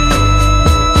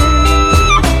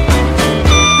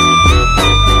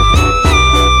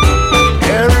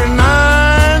 Every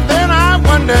night then I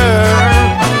wonder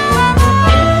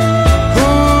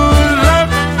who's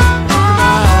left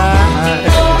tonight.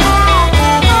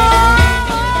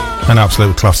 An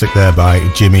absolute classic there by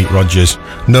Jimmy Rogers.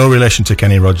 No relation to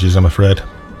Kenny Rogers, I'm afraid.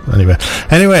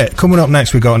 Anyway, coming up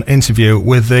next, we've got an interview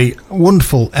with the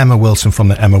wonderful Emma Wilson from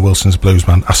the Emma Wilson's Blues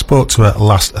Band. I spoke to her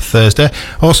last Thursday.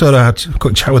 Also, I had a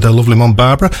quick chat with her lovely mum,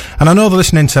 Barbara. And I know they're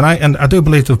listening tonight, and I do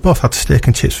believe they've both had steak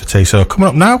and chips for tea. So, coming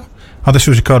up now, this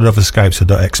was recorded over Skype, so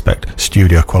don't expect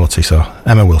studio quality. So,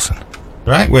 Emma Wilson.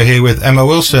 Right, we're here with Emma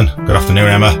Wilson. Good afternoon,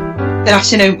 Emma. Good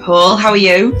afternoon, Paul. How are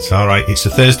you? It's all right. It's a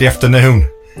Thursday afternoon.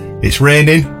 It's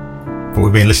raining, but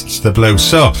we've been listening to the blues.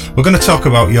 So, we're going to talk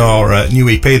about your new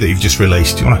EP that you've just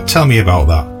released. Do you want to tell me about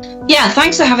that? Yeah,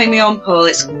 thanks for having me on, Paul.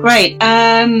 It's great.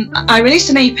 I released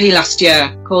an EP last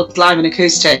year called Live and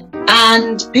Acoustic,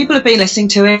 and people have been listening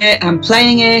to it and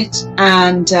playing it,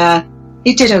 and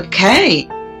it did okay.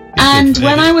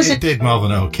 It did more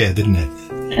than okay, didn't it?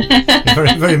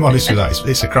 Very, very modest with that.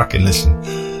 It's a cracking listen.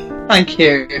 Thank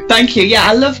you. Yeah,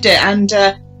 I loved it, and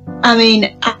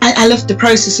I loved the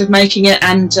process of making it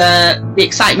and the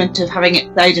excitement of having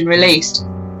it played and released.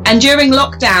 And during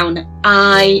lockdown,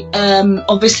 I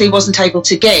obviously wasn't able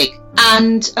to gig,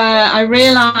 and I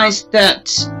realised that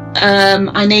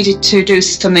I needed to do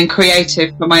something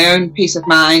creative for my own peace of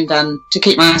mind and to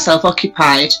keep myself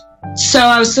occupied. So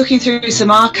I was looking through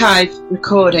some archive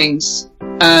recordings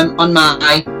on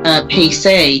my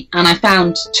PC, and I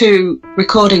found 2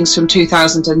 recordings from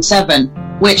 2007,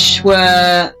 which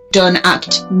were done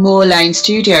at Moor Lane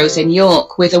Studios in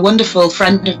York with a wonderful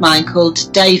friend of mine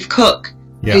called Dave Cook,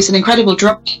 who's an incredible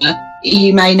drummer.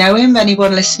 You may know him,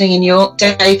 anyone listening in York.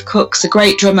 Dave Cook's a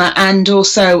great drummer and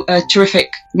also a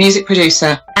terrific music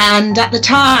producer. And at the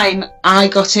time, I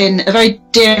got in a very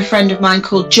dear friend of mine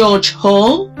called George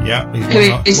Hall. Yeah,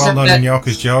 he's well known in York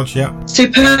as George, yeah.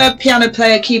 Superb piano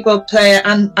player, keyboard player,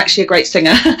 and actually a great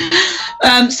singer.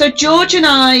 So George and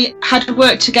I had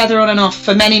worked together on and off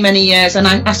for many, many years, and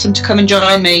I asked him to come and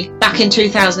join me back in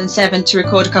 2007 to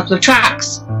record a couple of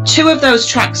tracks. 2 of those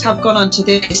tracks have gone onto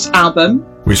this album.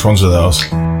 Which ones are those?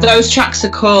 Those tracks are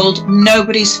called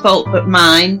Nobody's Fault But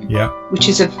Mine, which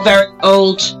is a very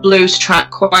old blues track,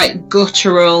 quite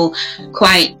guttural,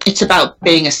 it's about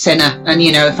being a sinner, and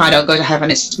if I don't go to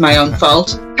heaven, it's my own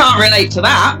fault. Can't relate to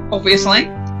that, obviously.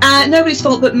 Nobody's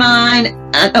Fault But Mine,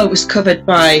 it was covered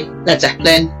by Led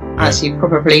Zeppelin, as you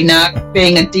probably know,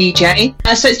 being a DJ.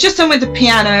 So it's just done with the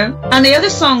piano. And the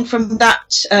other song from that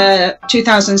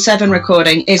 2007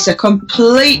 recording is a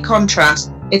complete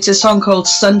contrast. It's a song called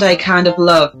Sunday Kind of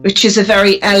Love, which is a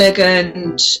very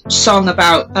elegant song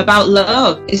about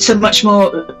love. It's a much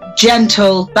more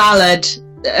gentle ballad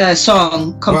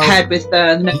song compared with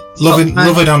the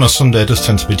loving on a Sunday does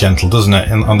tend to be gentle, doesn't it,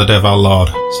 on the day of our Lord?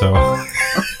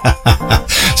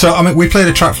 So we played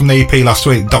a track from the EP last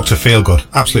week, Dr. Feelgood.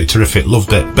 Absolutely terrific,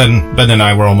 loved it. Ben and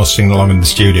I were almost singing along in the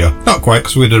studio. Not quite,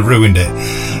 because we'd have ruined it.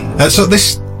 So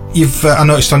this, I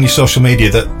noticed on your social media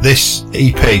that this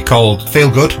EP called Feel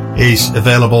Good is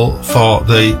available for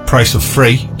the price of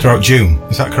free throughout June.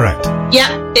 Is that correct?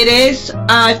 Yeah, it is.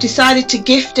 I've decided to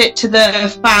gift it to the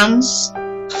fans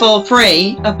for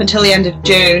free up until the end of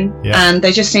June, and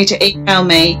they just need to email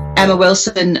me,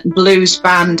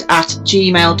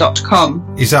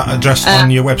 emmawilsonbluesband@gmail.com. Is that addressed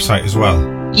on your website as well?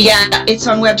 Yeah, it's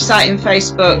on website and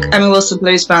Facebook,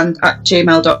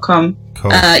 emmawilsonbluesband@gmail.com.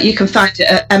 Cool. You can find it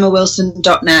at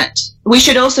emmawilson.net. We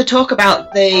should also talk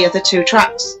about the other 2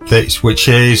 tracks. Which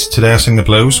is Today I Sing the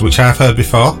Blues, which I've heard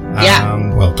before.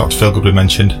 Well, Dr. Feelgood we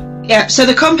mentioned. Yeah, so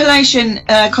the compilation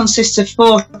consists of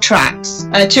 4 tracks,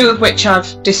 2 of which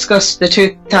I've discussed, the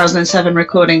 2007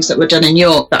 recordings that were done in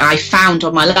York that I found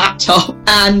on my laptop.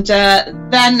 And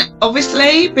then,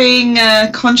 obviously, being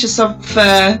conscious of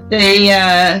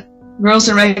the rules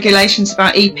and regulations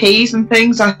about EPs and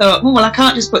things, I thought, I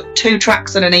can't just put 2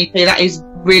 tracks on an EP. That is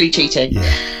really cheating.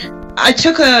 Yeah. I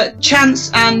took a chance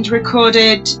and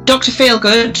recorded Dr.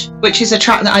 Feelgood, which is a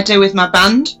track that I do with my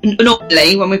band,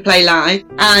 normally when we play live.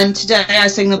 And Today I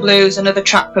Sing the Blues, another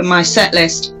track from my set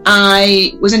list.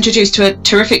 I was introduced to a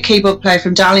terrific keyboard player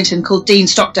from Darlington called Dean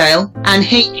Stockdale, and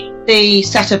he did the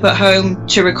setup at home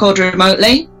to record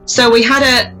remotely. So we had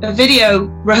a video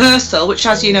rehearsal, which,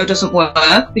 as you know, doesn't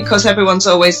work because everyone's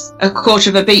always a quarter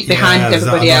of a beat behind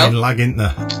everybody else. Lag, isn't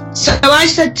there? So I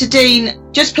said to Dean,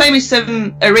 just play me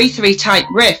some Aretha-type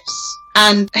riffs.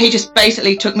 And he just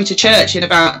basically took me to church in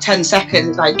about 10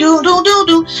 seconds, like, do.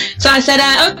 So I said,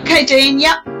 okay, Dean,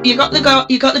 yep, you got the job,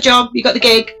 you got the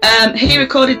gig. He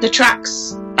recorded the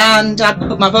tracks and I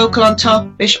put my vocal on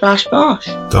top, bish bash bosh.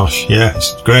 Gosh, yeah,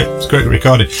 it's great. It's great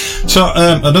recording. So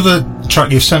another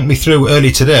track you've sent me through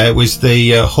early today was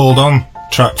the Hold On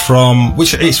track from,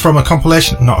 which it's from a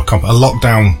compilation, a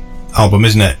Lockdown album,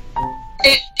 isn't it?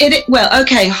 Well,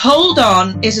 okay, Hold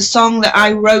On is a song that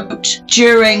I wrote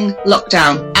during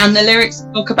lockdown, and the lyrics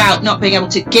talk about not being able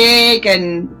to gig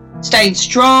and staying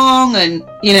strong and,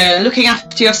 you know, looking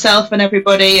after yourself and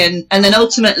everybody, and then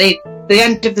ultimately the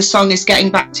end of the song is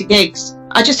getting back to gigs.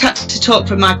 I just had to talk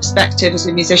from my perspective as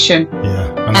a musician.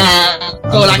 Yeah.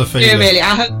 All I can do, really.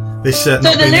 I hope this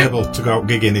not being able to go out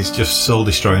gigging is just soul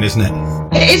destroying, isn't it?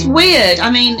 It is weird. I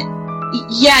mean,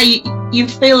 yeah, you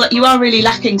feel that you are really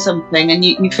lacking something, and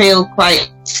you feel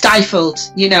quite stifled.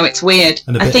 You know, it's weird.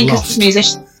 And a bit I think lost. as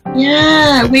musicians,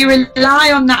 yeah, we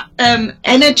rely on that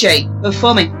energy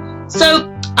performing.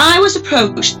 So I was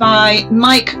approached by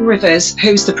Mike Rivers,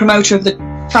 who's the promoter of the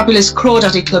fabulous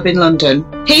Crawdaddy Club in London.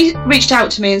 He reached out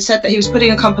to me and said that he was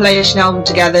putting a compilation album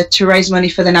together to raise money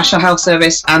for the National Health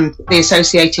Service and the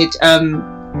associated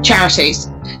charities,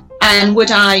 and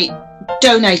would I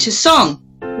donate a song?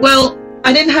 Well,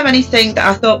 I didn't have anything that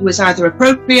I thought was either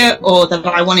appropriate or that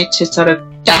I wanted to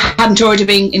that hadn't already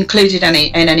been included in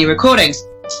any recordings.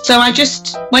 So I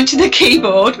just went to the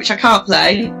keyboard, which I can't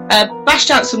play,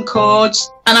 bashed out some chords,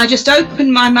 and I just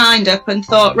opened my mind up and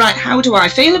thought, right, how do I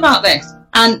feel about this?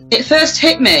 And it first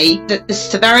hit me that the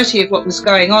severity of what was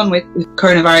going on with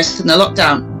coronavirus and the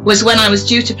lockdown was when I was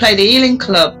due to play the Ealing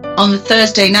Club on the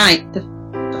Thursday night, the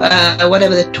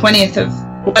 20th of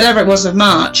whatever it was of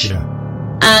March. Yeah.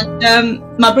 And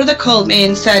my brother called me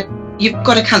and said, you've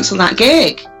got to cancel that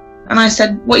gig. And I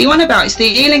said, what are you on about? It's the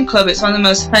Ealing Club. It's one of the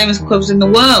most famous clubs in the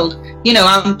world. You know,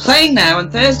 I'm playing there on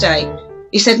Thursday.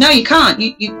 He said, no, you can't.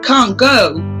 You can't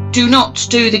go. Do not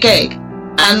do the gig.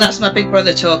 And that's my big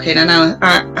brother talking. And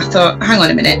I thought, hang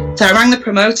on a minute. So I rang the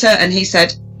promoter and he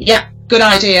said, yeah, good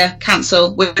idea.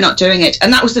 Cancel. We're not doing it.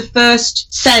 And that was the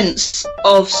first sense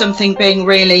of something being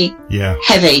really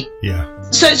heavy. Yeah.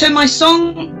 So the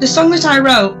song that I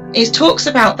wrote talks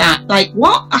about that. Like,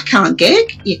 what? I can't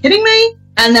gig? Are you kidding me?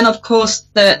 And then, of course,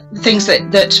 the things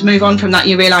that move on from that,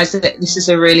 you realise that this is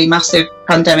a really massive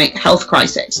pandemic health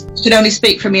crisis. You can only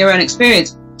speak from your own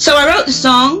experience. So I wrote the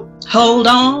song, Hold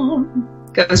On,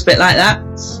 goes a bit like that.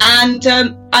 And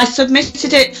I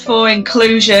submitted it for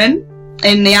inclusion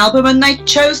in the album, and they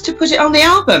chose to put it on the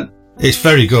album. It's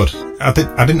very good. I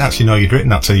didn't actually know you'd written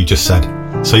that till you just said.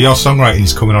 So your songwriting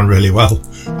is coming on really well.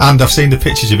 And I've seen the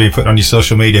pictures you've been putting on your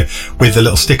social media with the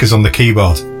little stickers on the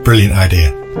keyboard. Brilliant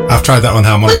idea. I've tried that on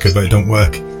harmonica, but it don't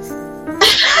work.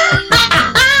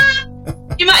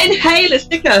 You might inhale a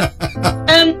sticker.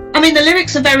 I mean, the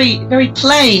lyrics are very, very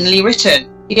plainly written.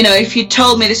 You know, if you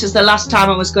told me this was the last time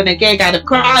I was going to gig, I'd have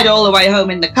cried all the way home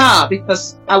in the car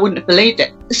because I wouldn't have believed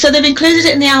it. So they've included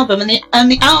it in the album, and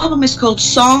the album is called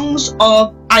Songs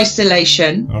of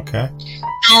Isolation. Okay.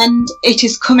 And it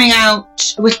is coming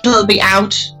out, it'll be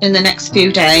out in the next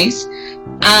few days.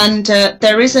 And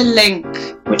there is a link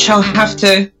which I'll have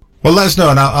to... Well, let us know,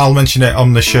 and I'll mention it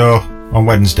on the show on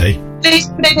Wednesday. Please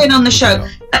put it in on the show.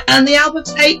 And the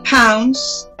album's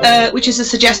 £8, which is a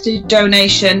suggested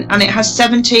donation, and it has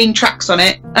 17 tracks on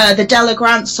it. The Della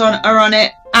Grants are on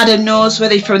it, Adam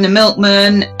Norsworthy from The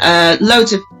Milkmen,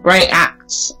 loads of great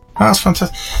acts. Oh, that's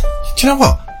fantastic. Do you know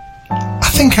what?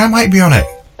 I think I might be on it,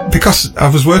 because I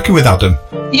was working with Adam.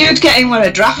 You'd get in where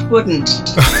a draft wouldn't.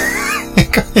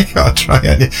 You gotta try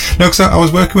it. No, because I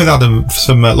was working with Adam for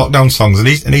some lockdown songs,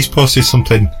 and he's posted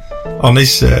something on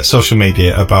his social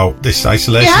media about this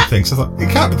isolation thing. So I thought, it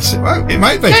can't be the same. Well, it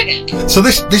might be. So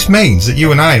this means that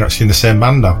you and I are actually in the same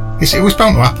band now. It was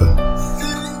bound to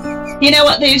happen. You know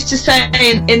what they used to say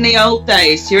in the old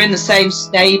days? You're in the same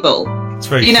stable. It's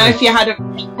very you know, true. if you had a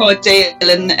record deal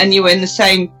and you were in the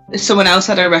same, someone else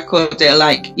had a record deal,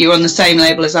 like you were on the same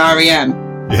label as R.E.M.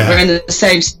 Yeah. We're in the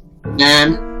same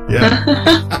man. Yeah.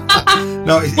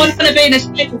 No, Wouldn't want to be in a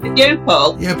stable with you,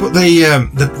 Paul. Yeah, but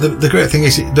the great thing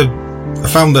is, I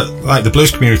found that, like, the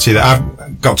blues community that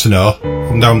I've got to know,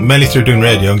 from down mainly through doing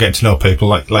radio and getting to know people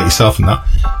like yourself and that,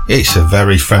 it's a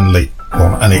very friendly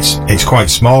one, and it's quite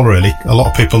small, really. A lot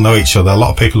of people know each other, a lot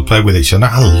of people play with each other.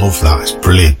 I love that. It's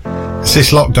brilliant. It's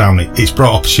this lockdown, it's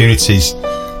brought opportunities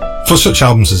for such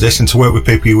albums as this, and to work with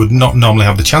people you would not normally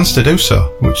have the chance to do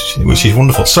so, which is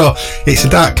wonderful. So it's a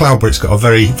dark cloud, but it's got a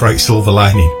very bright silver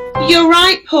lining. You're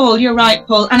right, Paul.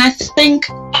 And I think,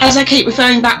 as I keep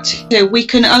referring back to, we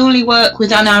can only work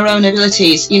within our own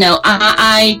abilities. You know,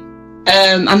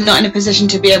 I'm not in a position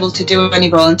to be able to do any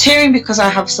volunteering because I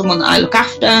have someone that I look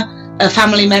after, a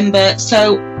family member.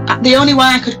 So the only way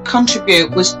I could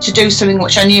contribute was to do something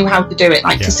which I knew how to do it,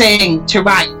 like to sing, to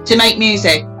write, to make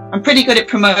music. I'm pretty good at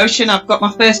promotion. I've got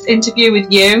my first interview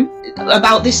with you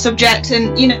about this subject,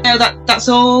 and you know that's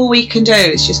all we can do.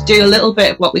 Is just do a little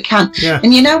bit of what we can. Yeah.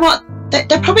 And you know what?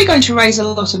 They're probably going to raise a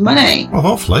lot of money. Well,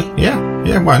 hopefully,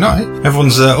 yeah. Why not?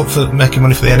 Everyone's up for making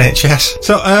money for the NHS.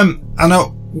 So, I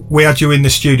know we had you in the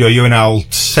studio, you and Al,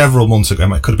 several months ago.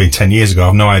 It could have been 10 years ago.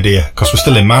 I've no idea, because we're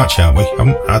still in March, aren't we?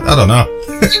 I don't know.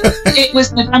 It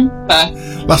was November.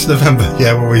 Last November,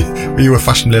 yeah. Well, you were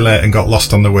fashionably late and got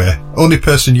lost on the way. Only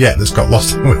person yet that's got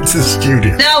lost on the way to the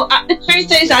studio. No, the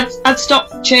truth is, I'd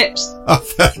stopped for chips. Oh,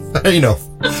 fair enough.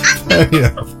 Fair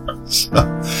enough. So,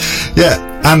 yeah,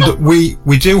 and we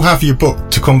do have you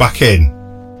booked to come back in.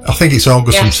 I think it's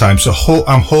August sometime, so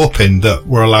I'm hoping that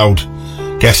we're allowed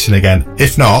guessing again.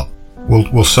 If not,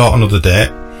 we'll sort another date,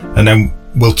 and then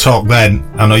we'll talk then.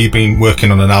 I know you've been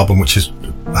working on an album which has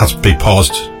to be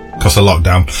paused because of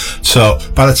lockdown. So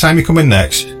by the time you come in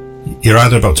next, you're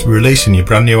either about to be releasing your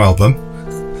brand new album,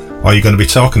 or you're going to be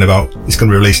talking about it's going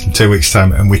to be released in 2 weeks'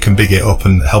 time, and we can big it up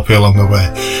and help you along the way.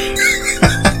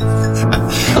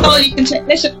 Well, you can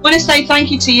listen. I want to say thank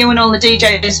you to you and all the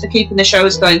DJs for keeping the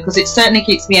shows going, because it certainly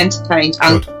keeps me entertained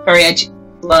and very edgy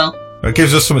as well. It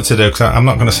gives us something to do, because I'm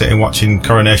not going to sit and watching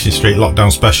Coronation Street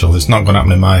lockdown special. It's not going to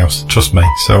happen in my house, trust me.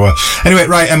 So anyway,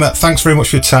 right, Emma, thanks very much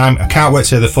for your time. I can't wait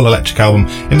to hear the full Electric album.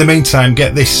 In the meantime,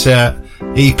 get this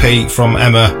EP from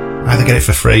Emma. Either get it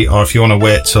for free, or if you want to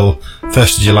wait till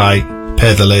 1st of July,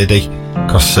 pay the lady,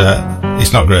 because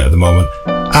it's not great at the moment.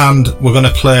 And we're going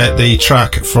to play the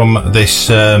track from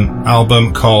this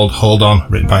album called Hold On,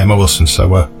 written by Emma Wilson. So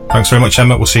thanks very much,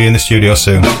 Emma. We'll see you in the studio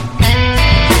soon.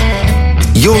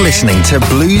 You're listening to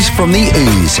Blues from the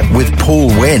Ooze with Paul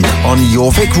Wynn on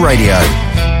Jorvik Radio.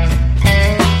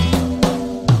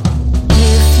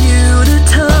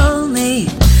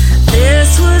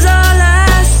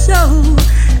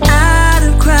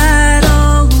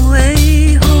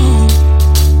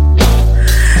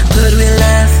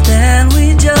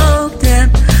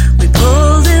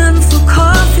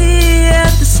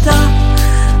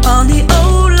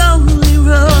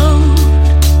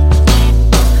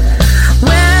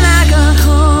 When I got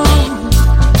home,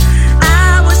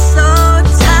 I was so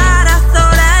tired I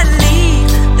thought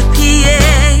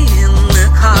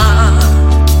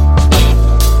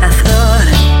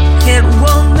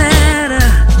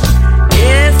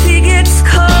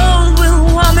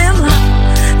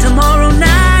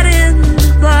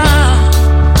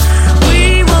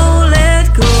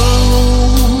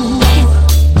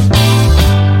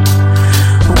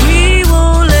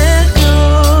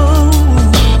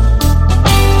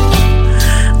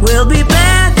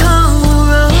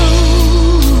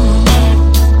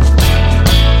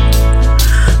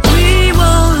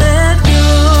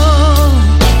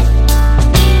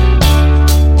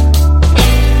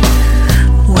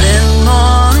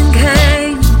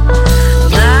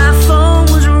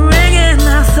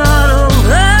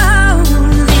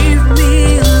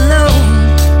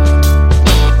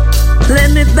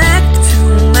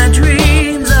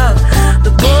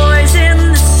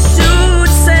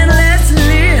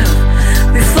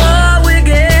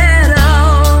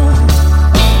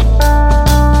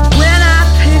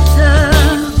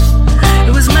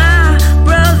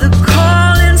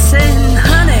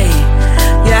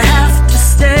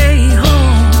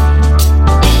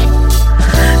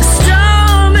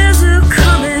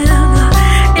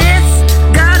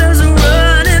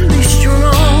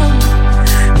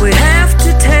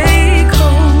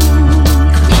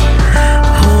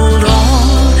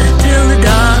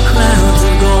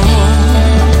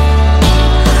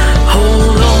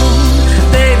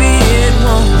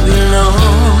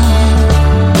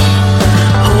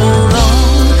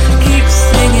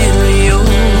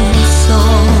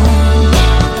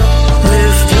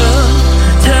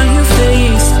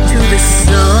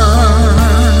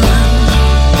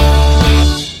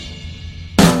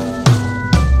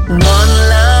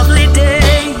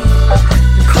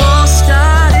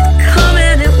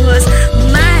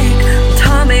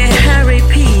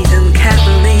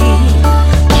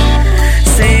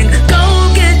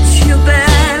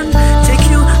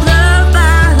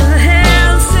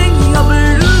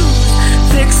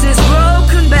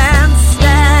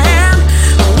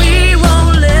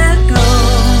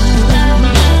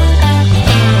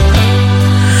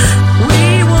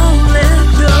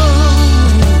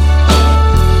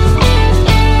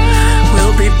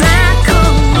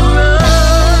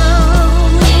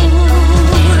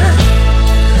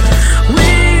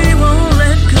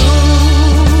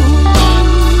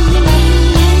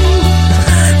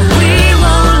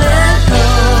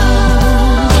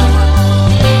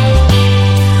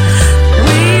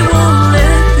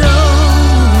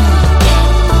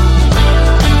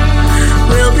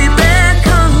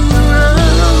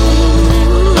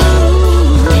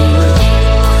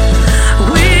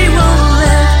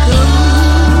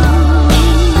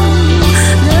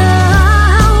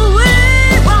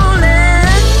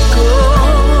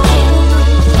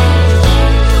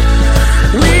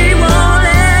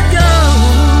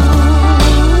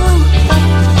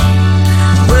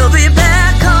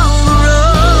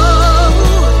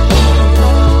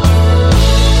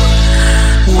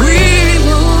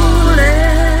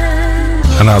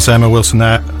that's Emma Wilson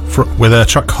there with her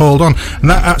track Hold On. And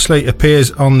that actually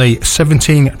appears on the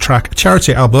 17-track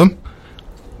charity album,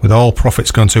 with all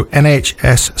profits going to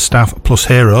NHS Staff Plus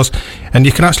Heroes. And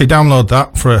you can actually download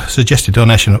that for a suggested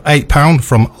donation of £8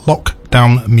 from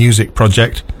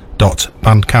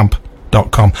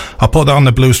lockdownmusic.bandcamp.com. I'll put that on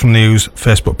the Blues from the Ooze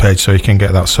Facebook page so you can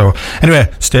get that. So anyway,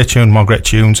 stay tuned, more great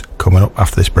tunes coming up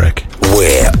after this break.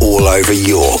 We're all over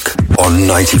York on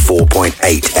 94.8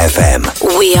 FM.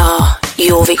 We are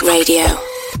Jorvik Radio.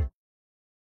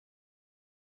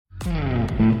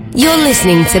 You're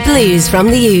listening to Blues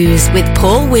from the Ooze with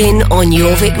Paul Wynn on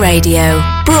Jorvik Radio.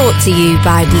 Brought to you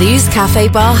by Blues Cafe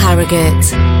Bar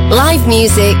Harrogate. Live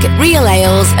music, real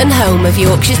ales and home of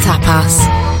Yorkshire tapas.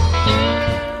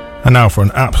 And now for an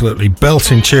absolutely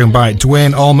belting tune by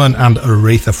Duane Allman and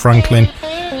Aretha Franklin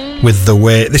with The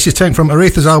Way. This is taken from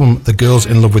Aretha's album The Girls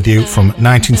in Love With You from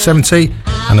 1970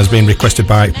 and has been requested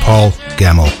by Paul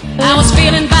Gemmell. I was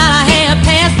feeling about a half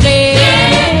past day.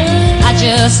 I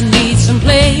just need some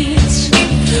place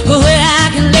where I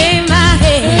can lay my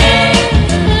head.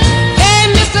 Hey,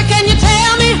 mister, can you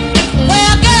tell me where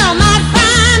a girl might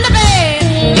find a bed?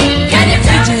 Can you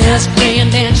tell me? He just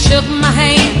grinned and shook my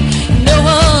hand. No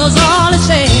was all he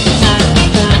said.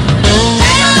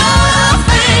 Take a load,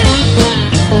 baby.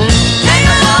 Take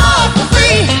a load for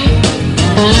free.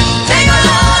 Take a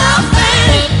load,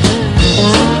 baby.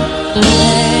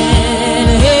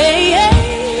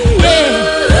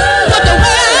 Put the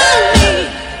world in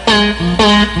me.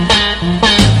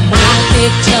 I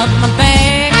picked up my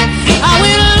bag. I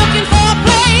went looking for a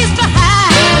place to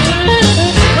hide.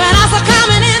 When I saw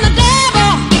coming in the devil,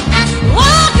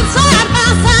 walking side by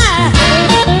side.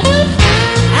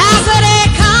 I said, hey,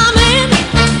 coming,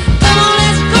 come on,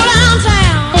 let's go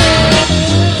downtown.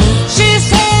 She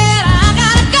said, I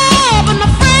gotta go, but my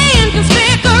friend can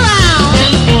stick around.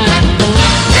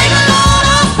 Take a load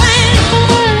of pain,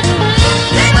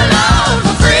 take a load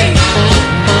for free.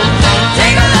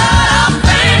 Take a load of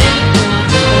pain.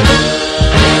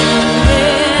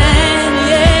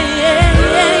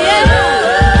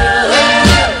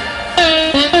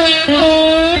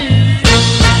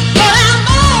 But I'm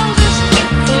Moses,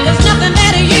 there's nothing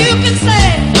that you can say.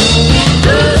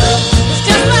 It's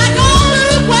just like old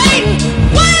Luke waiting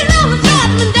on the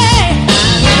judgment day.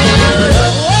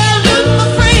 Well, Luke, my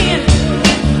friend,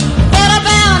 what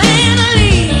about Anna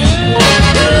Lee?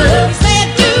 He said,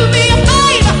 do me a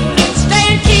favor, stay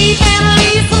and keep Anna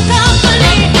Lee some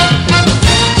company.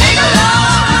 Take a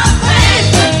load of pain,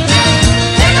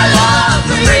 take a load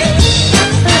for free.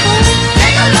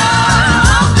 Take a load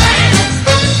of pain.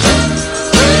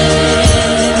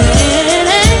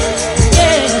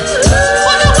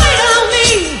 Put the weight on me.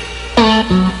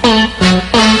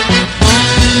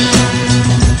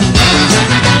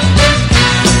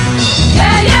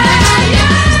 Yeah, yeah, yeah.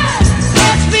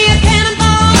 Let's be a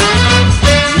cannonball.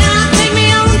 Now take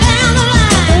me on down the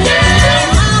line.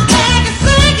 I'm back and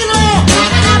sinking low,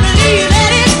 and I believe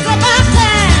that it's about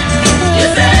time. You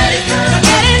said it could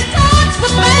get in touch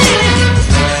with me.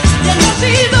 You know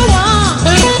she's the one.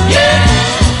 Yeah.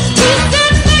 She's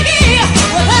sitting here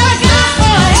with her gun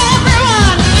for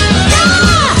everyone.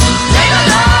 Yeah. Take a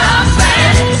load of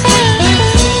pain.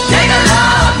 Take a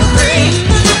load for free.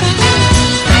 Take a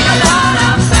load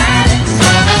of pain.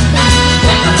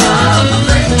 Take a load for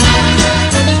free.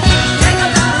 Take a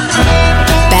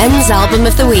load. Ben's Album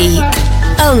of the Week.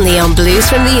 Only on Blues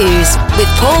from the Ooze with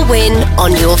Paul Wynn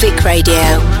on Jorvik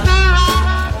Radio.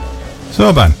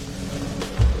 So Ben,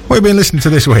 what have you been listening to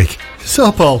this week?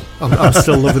 So, Paul, I'm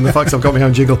still loving the fact I've got my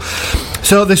own jingle.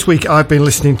 So this week I've been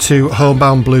listening to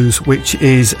Homebound Blues, which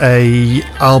is a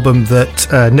album that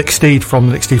Nick Steed from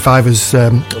the Nick Steed Five has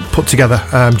put together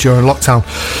during lockdown.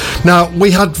 Now, we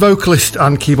had vocalist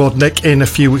and keyboard Nick in a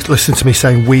few weeks. Listen to me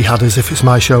saying we had as if it's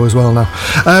my show as well now.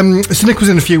 So Nick was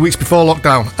in a few weeks before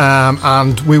lockdown,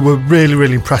 and we were really,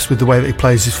 really impressed with the way that he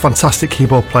plays. He's a fantastic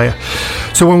keyboard player.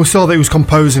 So when we saw that he was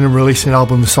composing and releasing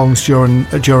album songs during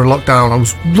lockdown, I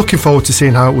was looking forward to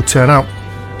seeing how it would turn out.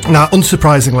 Now,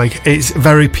 unsurprisingly, it's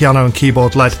very piano and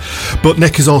keyboard led, but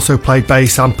Nick has also played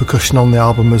bass and percussion on the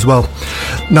album as well.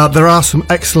 Now, there are some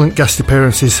excellent guest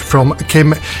appearances from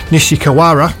Kim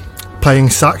Nishikawara playing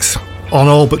sax on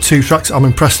all but 2 tracks. I'm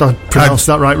impressed I pronounced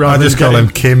that right. I just call him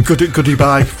Kim.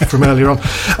 Goodbye from earlier on.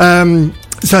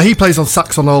 So he plays on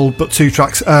sax on all but 2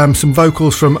 tracks. Some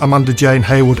vocals from Amanda Jane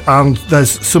Haywood, and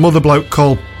there's some other bloke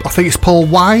called, I think it's Paul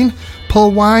Wine.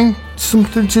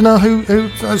 Something, do you know who?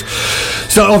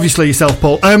 So obviously yourself,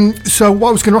 Paul. So what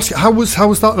I was going to ask you, how was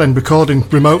that then, recording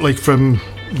remotely from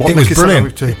what It was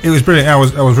brilliant. It was brilliant. I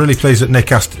was really pleased that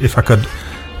Nick asked if I could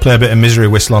play a bit of Misery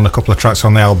Whistle on a couple of tracks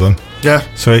on the album. Yeah.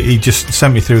 So he just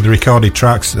sent me through the recorded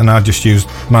tracks, and I just used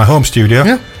my home studio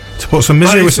to put some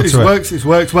Misery Whistle to it. It's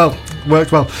worked well.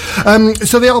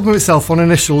 So the album itself, on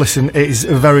initial listen, is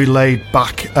very laid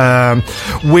back,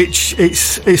 which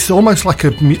it's almost like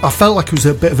I felt like it was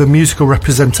a bit of a musical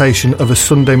representation of a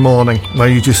Sunday morning where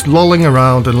you're just lolling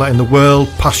around and letting the world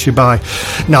pass you by.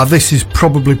 Now this has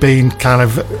probably been kind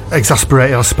of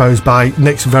exasperated, I suppose, by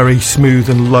Nick's very smooth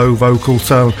and low vocal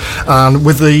tone, and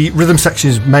with the rhythm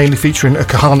sections mainly featuring a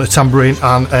Kahana tambourine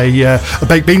and a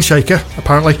baked bean shaker,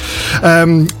 apparently,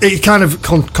 it kind of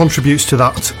contributes to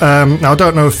that. Now I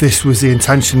don't know if this was the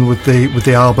intention with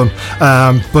the album,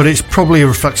 but it's probably a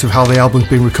reflection of how the album's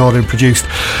been recorded and produced.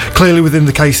 Clearly, within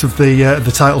the case of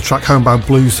the title track "Homebound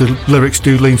Blues," the lyrics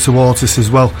do lean towards this as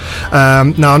well.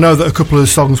 Now I know that a couple of the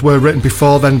songs were written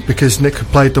before then because Nick had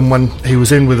played them when he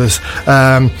was in with us,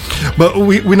 but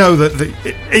we know that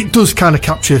it does kind of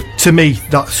capture, to me,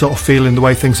 that sort of feeling, the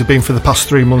way things have been for the past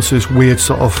 3 months, this weird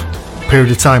sort of period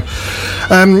of time.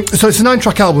 So it's a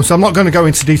 9-track album, so I'm not going to go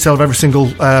into detail of every single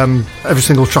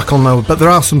track on there, but there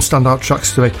are some standout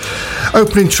tracks to it.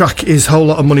 Opening track is Whole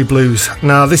Lot of Money Blues.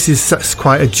 Now this is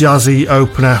quite a jazzy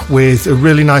opener with a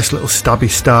really nice little stabby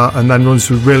start, and then runs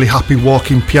with really happy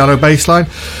walking piano bass line.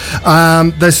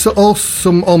 There's also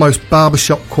some almost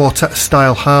barbershop quartet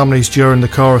style harmonies during the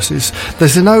choruses.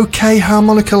 There's an okay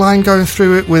harmonica line going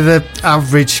through it with an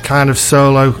average kind of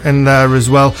solo in there as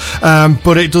well,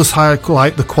 but it does highlight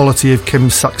the quality of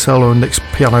Kim's sax solo and Nick's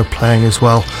piano playing as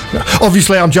well.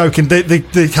 Obviously I'm joking,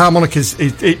 the harmonicas,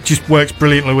 it just works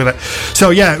brilliantly with it.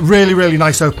 So yeah, really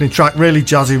nice opening track, really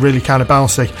jazzy, really kind of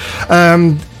bouncy.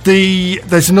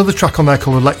 There's another track on there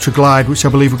called Electra Glide, which I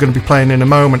believe we're going to be playing in a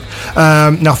moment.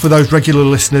 Now for those regular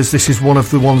listeners, this is one of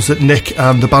the ones that Nick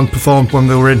and the band performed when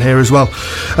they were in here as well.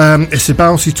 It's a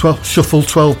bouncy shuffle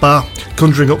 12 bar,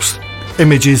 conjuring up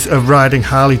images of riding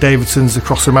Harley Davidsons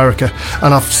across America,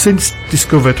 and I've since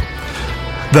discovered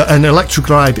that an Electra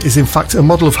Glide is in fact a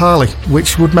model of Harley,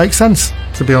 which would make sense,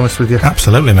 to be honest with you.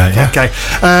 Absolutely, mate, yeah. Okay.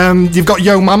 You've got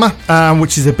Yo Mama,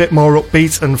 which is a bit more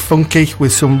upbeat and funky,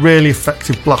 with some really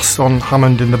effective blasts on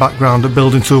Hammond in the background that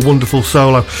build into a wonderful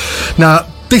solo. Now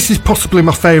this is possibly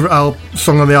my favourite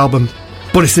song on the album,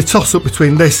 but it's a toss-up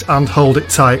between this and Hold It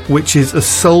Tight, which is a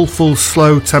soulful,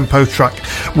 slow-tempo track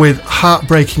with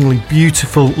heartbreakingly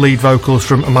beautiful lead vocals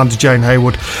from Amanda Jane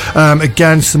Hayward.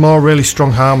 Again, some more really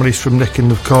strong harmonies from Nick in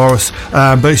the chorus,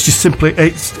 but it's just simply,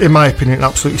 it's, in my opinion, an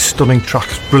absolutely stunning track.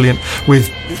 It's brilliant, with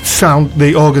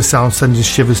the organ sound sending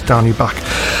shivers down your back.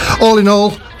 All in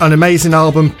all, an amazing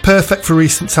album, perfect for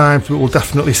recent times, but will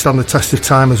definitely stand the test of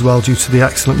time as well due to the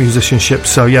excellent musicianship.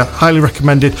 So yeah, highly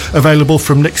recommended. Available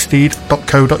from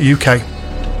nicksteed.co.uk.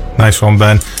 Nice one,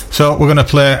 Ben. So we're going to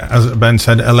play, as Ben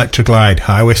said, Electra Glide,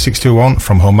 Highway 621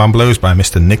 from Homebound Blues by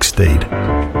Mr. Nick Steed.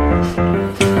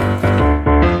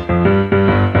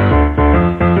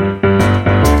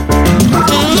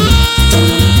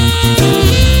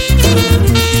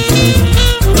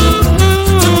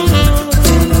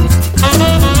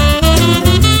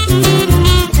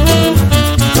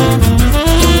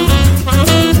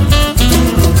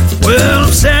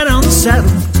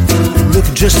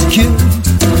 Just cute,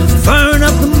 firing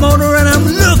up the motor and I'm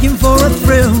looking for a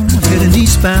thrill, heading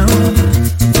eastbound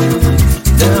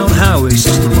down Highway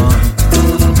 61.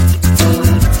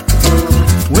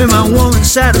 With my woman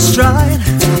sat astride,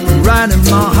 riding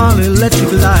my Harley Electra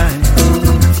Glide.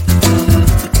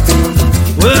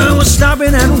 Well, we're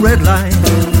stopping at a red light,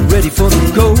 ready for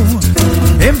the go.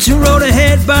 Empty road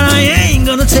ahead, but I ain't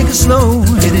gonna take it slow,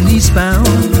 heading eastbound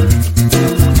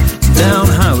down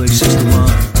Highway 61.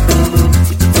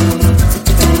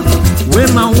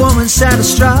 When my woman sat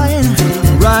astride,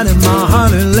 riding my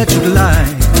Harley Electra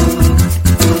Glide.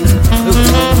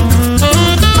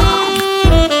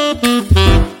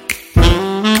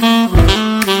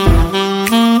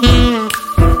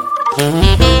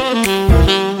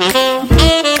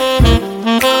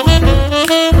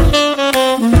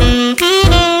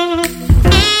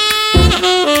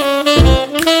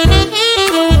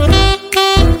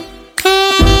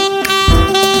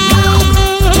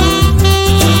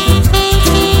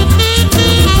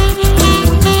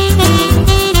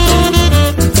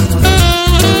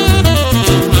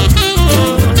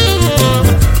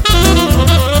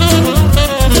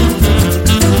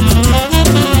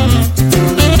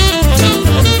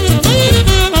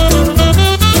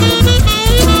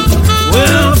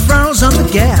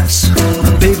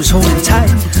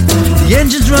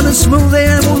 Smooth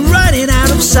and we're riding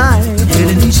out of sight,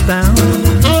 heading eastbound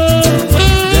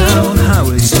down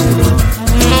Highway 61.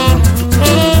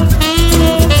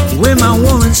 When my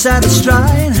woman sat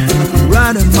astride,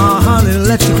 riding my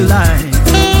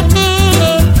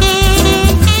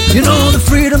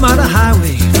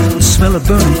smell of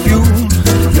burning fuel.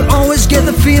 You always get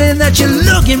the feeling that you're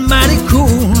looking mighty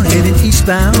cool. Heading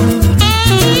eastbound,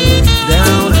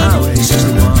 down Highway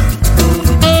 61,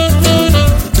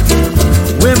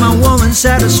 where my woman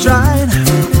sat astride,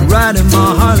 riding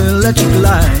my Harley electric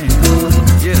line.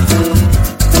 Yeah.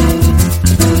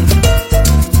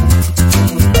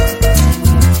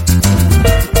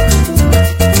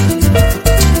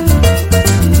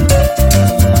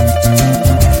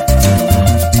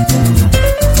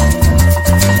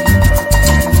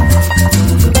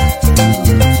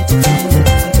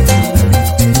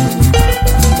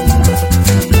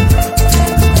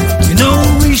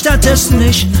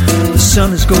 Destination, the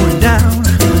sun is going down.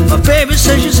 My baby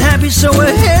says she's happy, so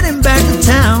we're heading back to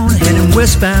town. Heading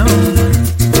westbound,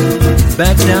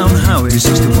 back down Highway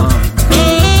 61,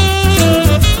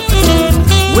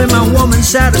 where my woman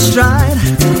sat astride,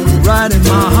 riding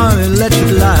my Harley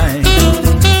electric line.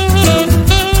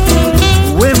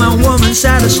 Where my woman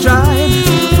sat astride,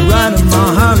 riding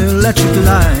my Harley electric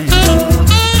line.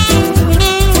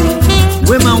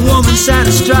 Where my woman sat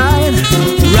astride,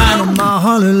 right on my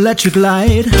Harley electric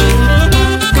light.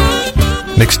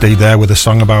 Nick Steed there with a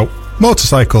song about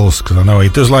motorcycles, because I know he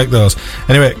does like those.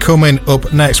 Anyway, coming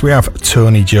up next we have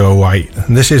Tony Joe White,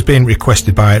 and this has been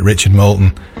requested by Richard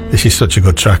Moulton. This is such a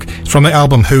good track. It's from the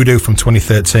album Hoodoo from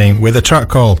 2013 with a track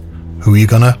called Who You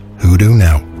Gonna Hoodoo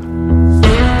Now?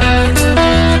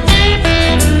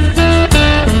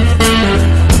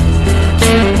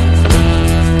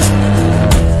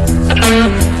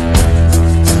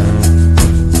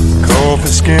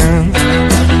 Skin,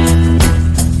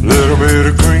 little bit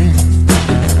of green,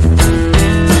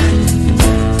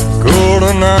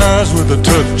 golden eyes with a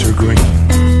touch of green,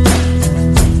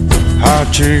 high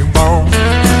cheekbone,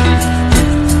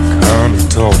 kind of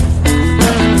tall.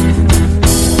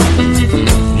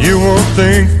 You won't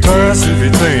think twice if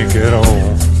you think at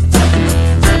all.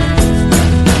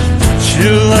 She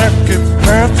like it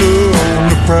panther on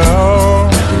the prowl.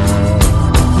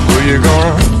 Who you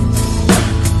gonna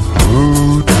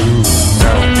hoodoo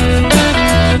now?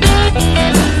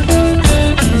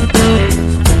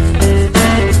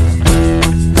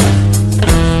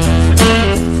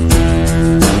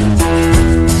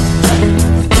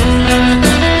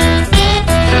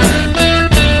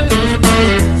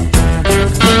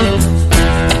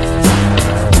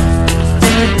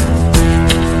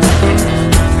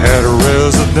 Had a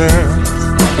residence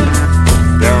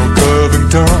down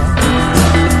Covington.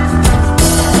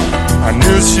 I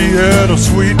knew she had a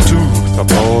sweet tooth, I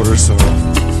bought her some.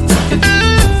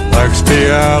 Like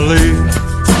stay out late,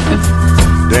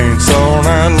 dance all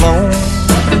night long.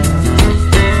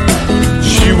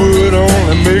 She would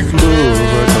only make love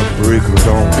at the break of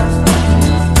dawn.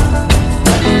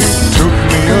 Took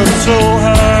me up so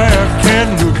high I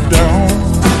can't look down.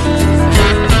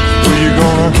 Where you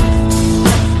gonna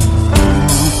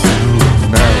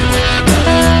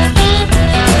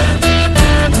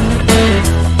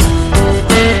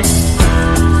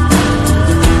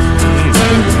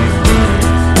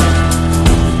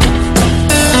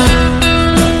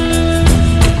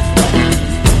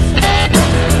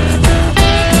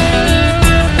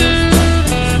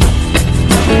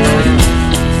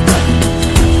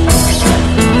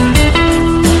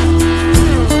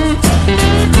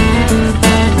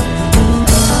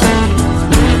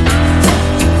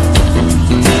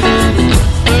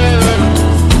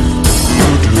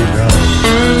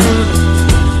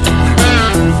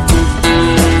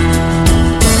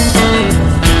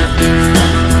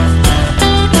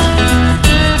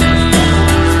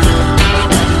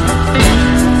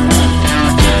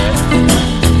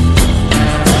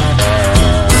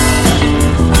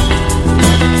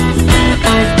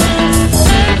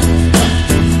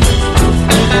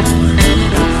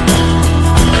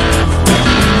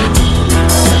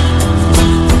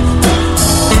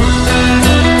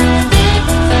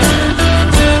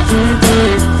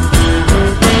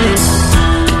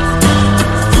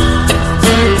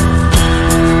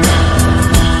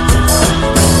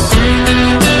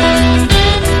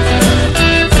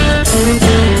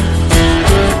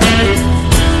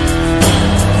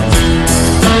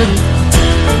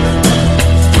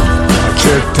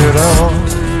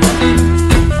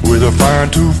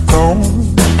fine-tooth comb?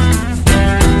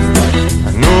 I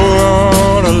know I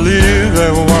ought to leave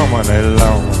that woman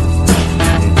alone.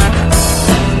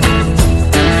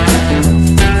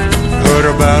 Heard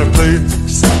about a place,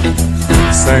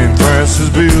 St.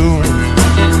 Francisville,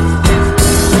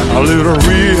 a little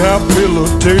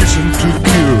rehabilitation to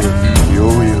cure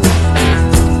your ill.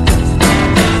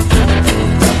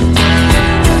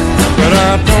 But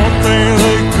I don't think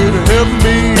they could help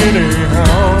me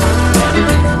anyhow.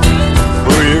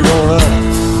 Where you gonna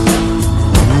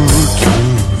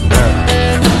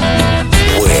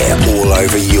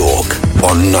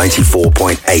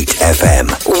 94.8 FM.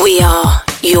 We are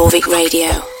Jorvik Radio.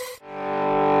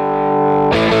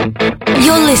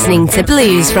 You're listening to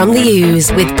Blues from the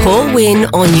Ooze with Paul Wynn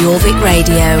on Jorvik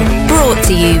Radio. Brought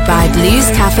to you by Blues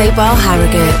Cafe Bar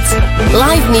Harrogate.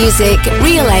 Live music,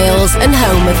 real ales and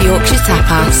home of Yorkshire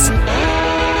tapas.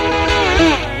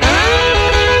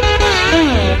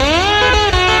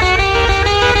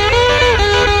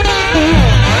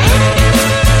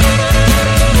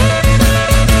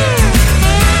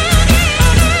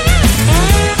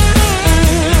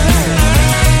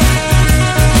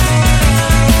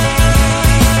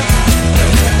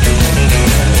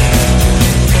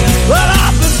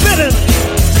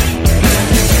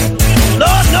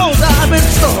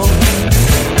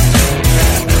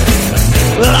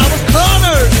 Well, I was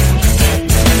cornered,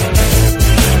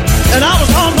 and I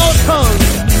was almost hung.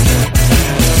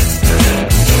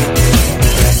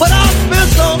 But I feel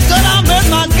so good, I made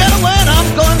my getaway, and I'm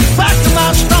going back to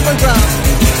my stomping ground.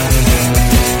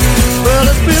 Well,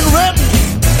 it's been written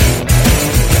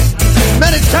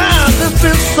many times, it's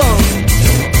been sung.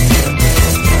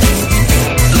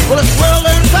 Well, it's well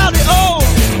learned by the old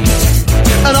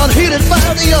and unheeded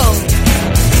by the young.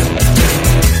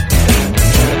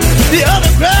 The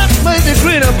other grass may be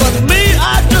greener, but me,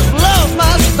 I just love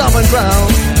my stomping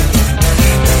ground.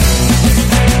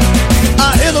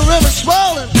 I hear the river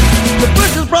swollen, the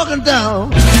bridge is broken down.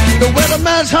 The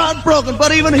weatherman's heartbroken,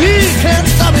 but even he can't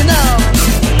stop me now.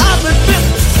 I've been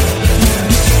bitten,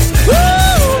 woo,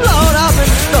 Lord, I've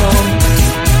been stung.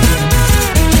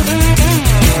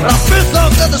 But I feel so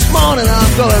good this morning,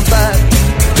 I'm going back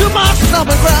to my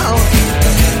stomping ground.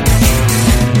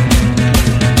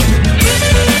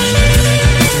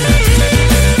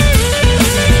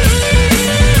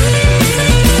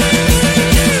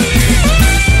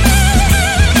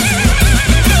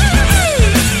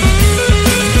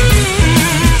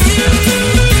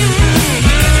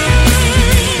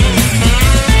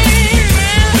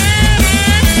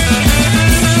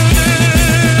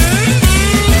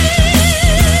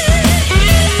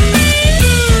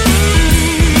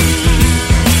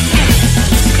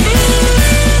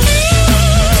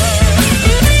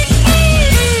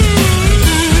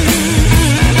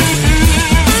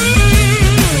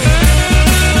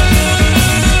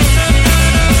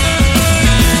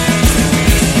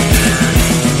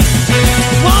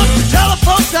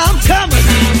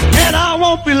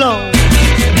 Be long.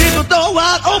 Keep the door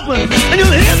wide open and you'll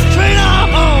hear the train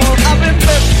I'm on. I've been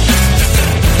bitten,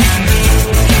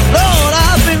 Lord,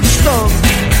 I've been stung.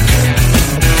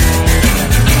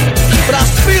 But I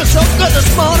feel so good this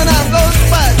morning, I'm going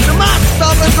back to my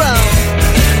stomping ground.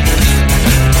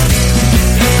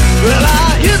 Well,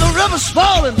 I hear the river's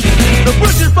falling, the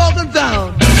bridge is broken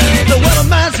down. The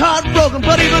weatherman's heartbroken,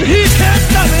 but even he can't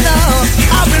stop me now.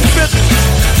 I've been bitten,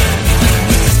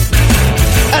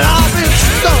 and I've been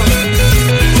stung.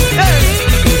 Hey,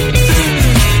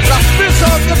 but I feel so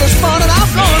good this morning,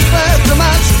 I'm going back to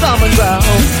my stomping ground.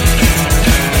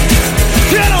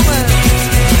 Gentlemen.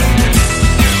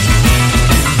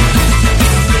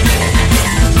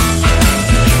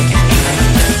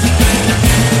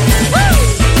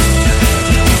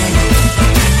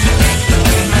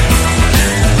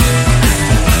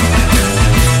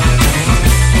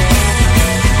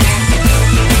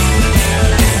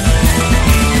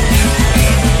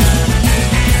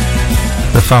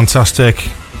 Fantastic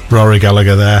Rory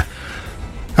Gallagher there.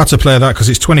 Had to play that because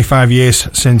it's 25 years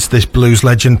since this blues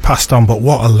legend passed on, but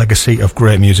what a legacy of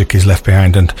great music he's left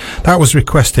behind. And that was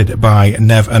requested by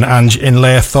Nev and Ange in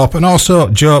Layerthorpe, and also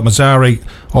Joe Mazzari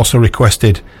also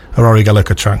requested a Rory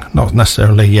Gallagher track, not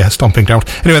necessarily Stomping Ground.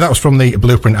 Anyway, that was from the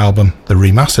Blueprint album, the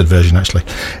remastered version actually.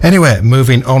 Anyway,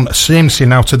 moving on seamlessly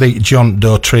now to the John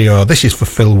Doe Trio. This is for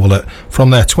Phil Woollett from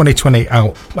their 2020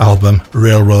 album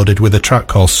Railroaded, with a track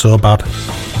called So Bad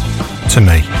to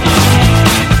Me.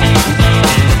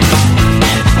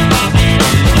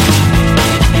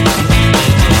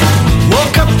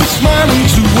 Woke up this morning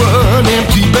to an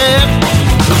empty bed,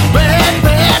 a bad,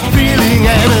 bad feeling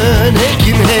and an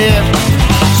aching head.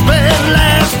 Spent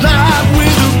last night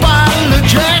with a bottle of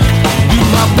Jack.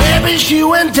 My baby, she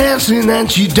went dancing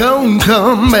and she don't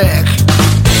come back.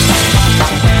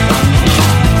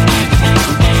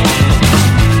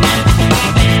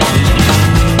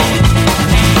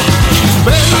 She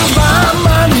spends my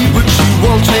money but she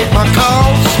won't take my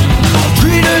calls.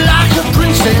 Treat her like a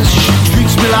princess, she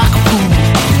treats me like a fool.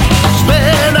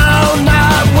 Spend all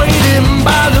night waiting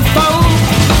by the phone.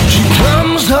 She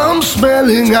comes home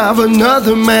smelling of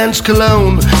another man's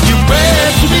cologne. You're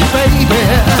bad to me, baby.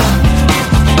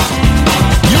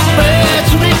 You're bad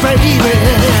to me, baby.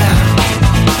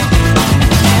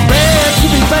 Bad to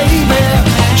me,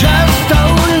 baby.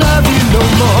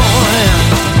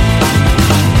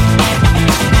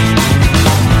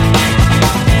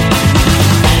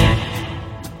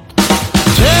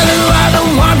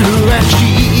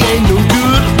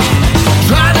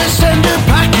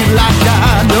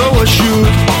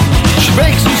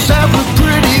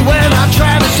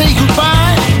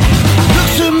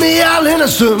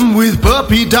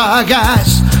 puppy dog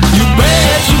eyes. You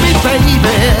bad to me,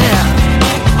 baby.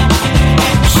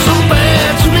 So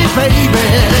bad to me, baby.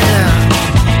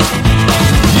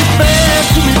 You bad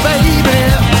to me, baby.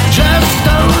 Just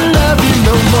don't love you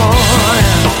no more.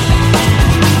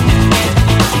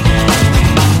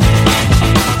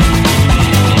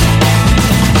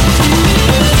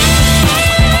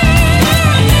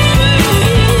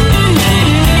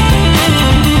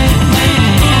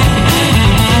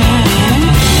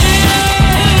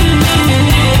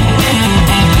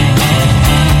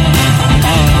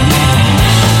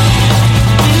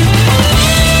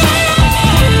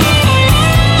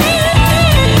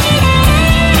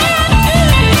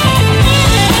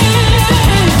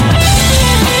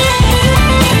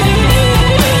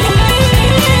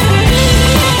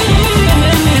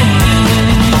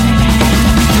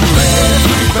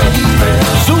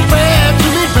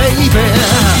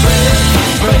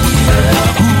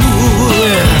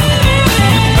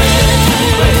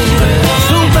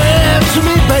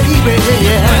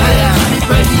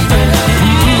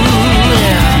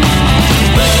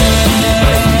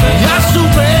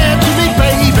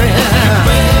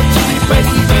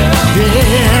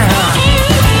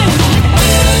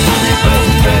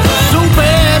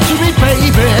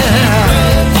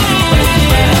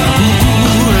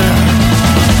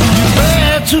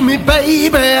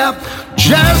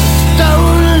 Just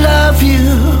don't love you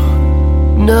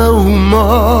no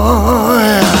more.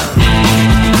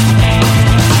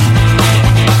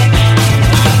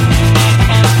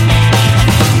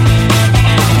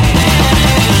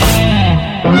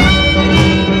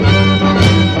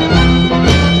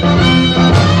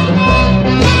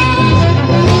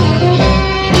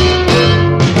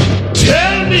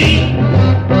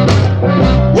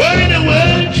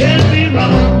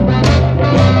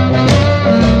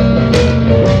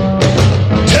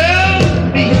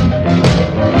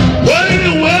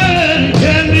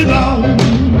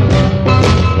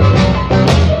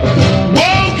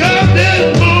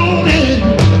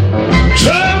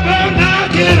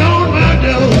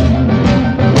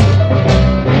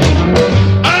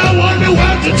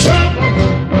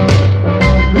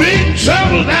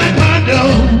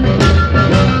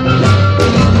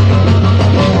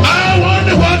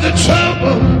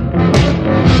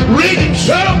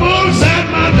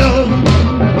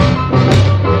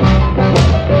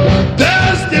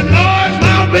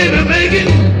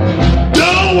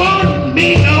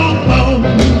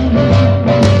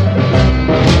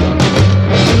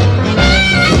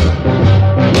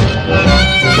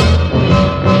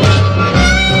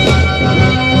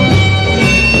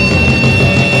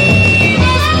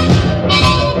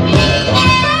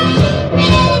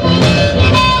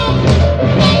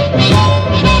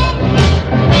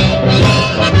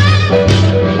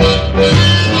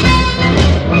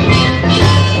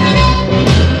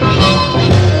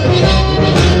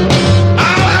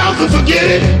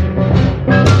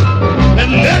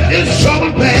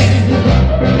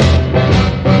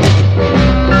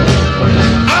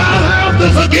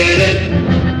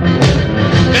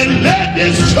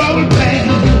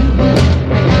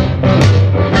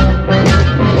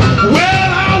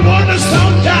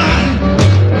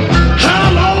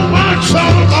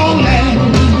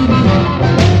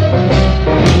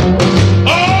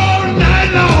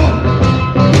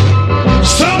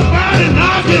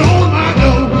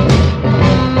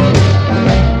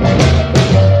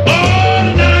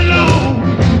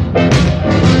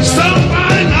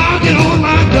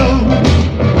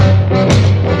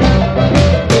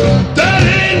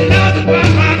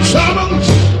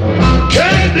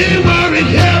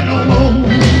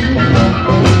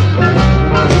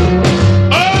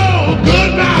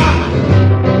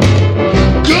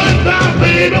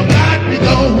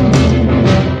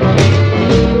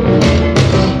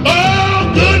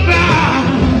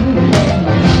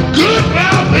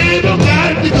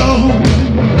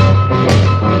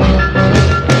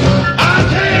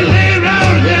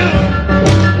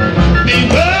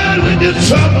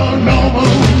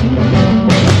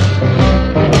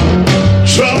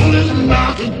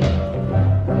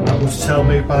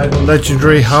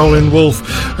 Legendary Howlin' Wolf,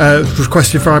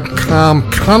 requested from Calm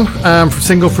Can,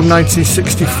 single from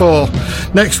 1964.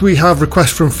 Next we have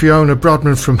request from Fiona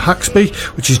Bradman from Haxby,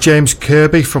 which is James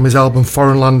Kirby from his album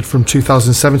Foreign Land from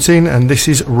 2017, and this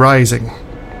is Rising.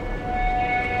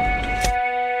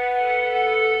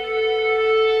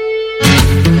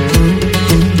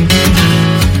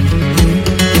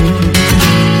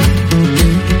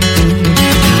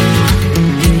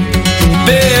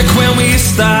 Back when we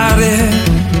started,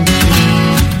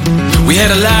 we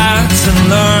had a lot to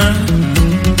learn.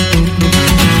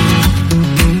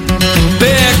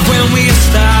 Back when we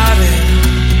started,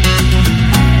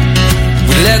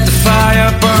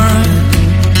 fire burn.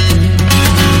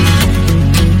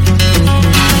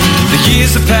 The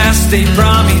years have passed, they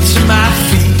brought me to my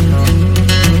feet.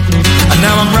 And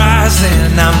now I'm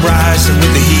rising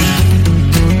with the heat.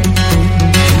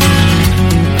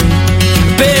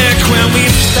 Back when we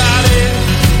started,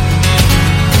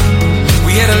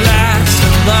 we had a lot to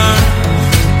learn.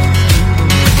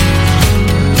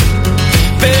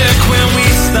 Back when we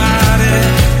started,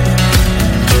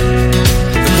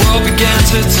 the world began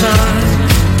to turn.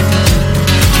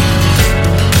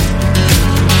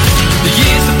 The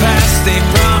years have passed, they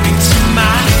brought me to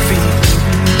my feet.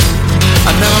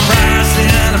 And now I'm rising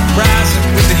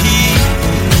with the heat.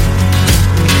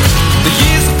 The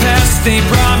years have passed, they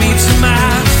brought me to my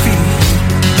feet.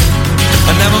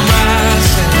 And now I'm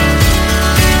rising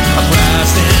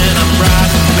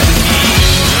with the heat.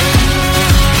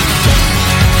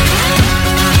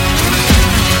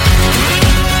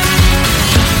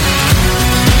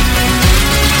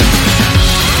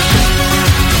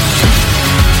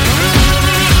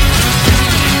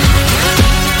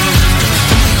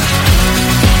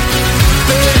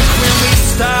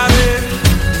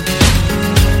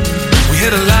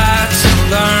 Had a lot to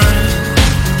learn.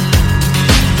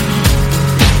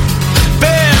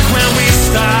 Back when we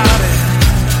started,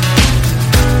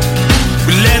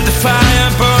 we let the fire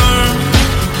burn.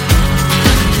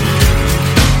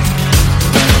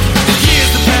 The years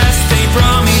that passed, they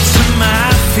brought me to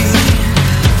my feet.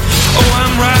 Oh,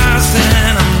 I'm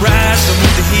rising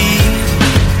with the heat.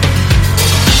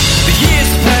 The years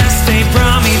that passed, they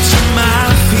brought me to my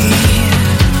feet.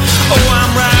 Oh,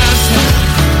 I'm rising.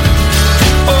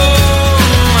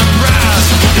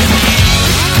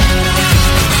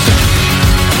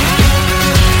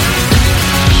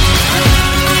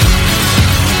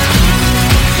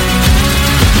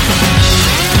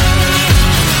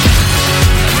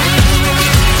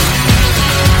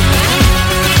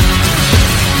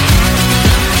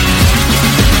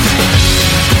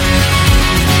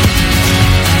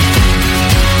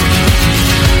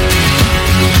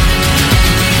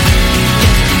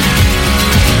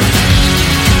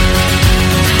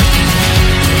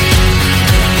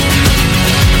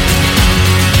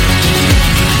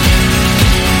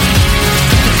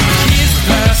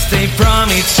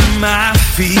 To my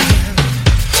feet.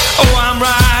 Oh, I'm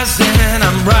rising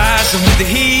with the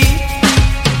heat.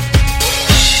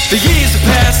 The years have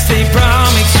passed, they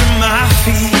brought me to my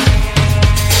feet.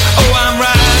 Oh, I'm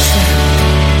rising.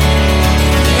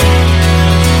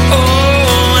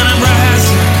 Oh, and I'm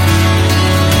rising.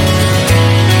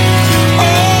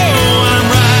 Oh, I'm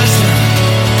rising.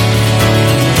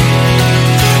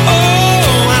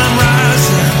 Oh, and I'm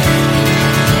rising.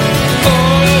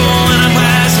 Oh, and I'm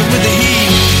rising with the heat.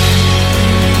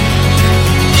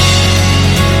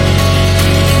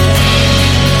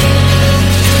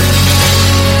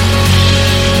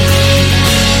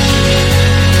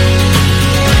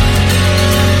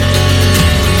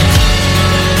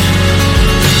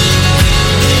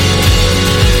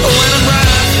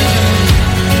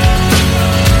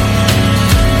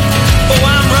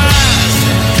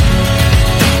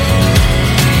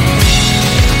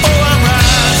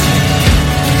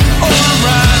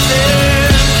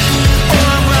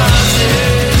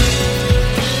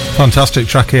 Fantastic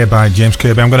track here by James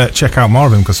Kirby. I'm going to check out more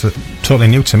of him because it's totally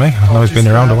new to me. I know he's been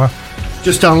around a while.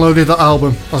 Just downloaded that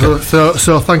album.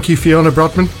 So thank you, Fiona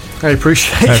Brodman. I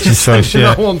appreciate you sending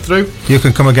that one through. You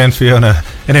can come again, Fiona.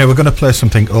 Anyway, we're going to play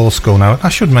something old school now. I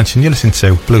should mention, you listen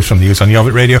to Blues from the U's on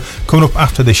Jorvik Radio. Coming up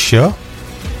after this show,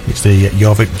 it's the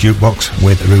Jorvik Jukebox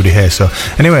with Rudy Hayes. So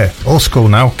anyway, old school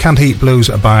now. Canned Heat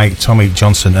Blues by Tommy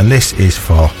Johnson. And this is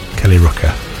for Kelly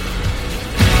Rucker.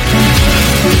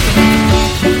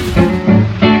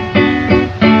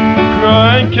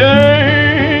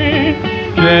 Can't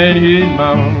his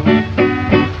mama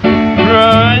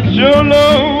crying so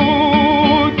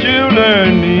low till her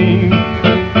knee.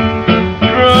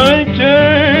 Crying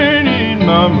can't his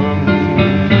mama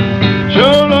so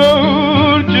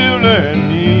low till her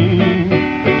knee.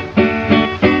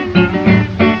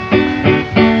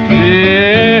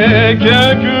 Take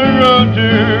a girl to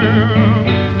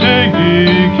take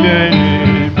it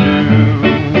can't do.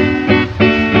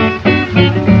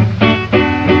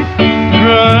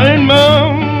 Crying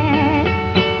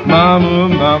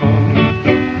mama,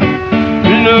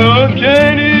 you know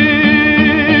can't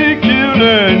he kill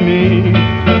her knee?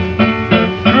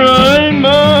 Crying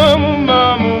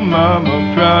mama,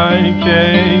 crying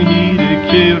can't he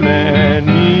kill her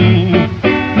knee?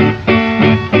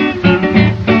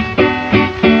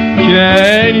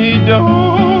 Can't he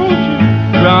don't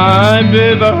cry,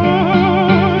 baby,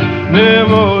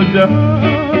 never die.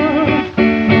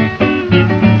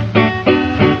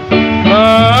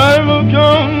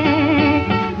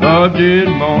 this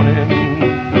morning.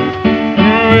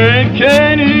 It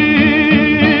can't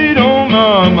eat on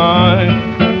my mind.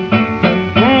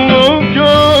 Woke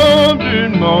up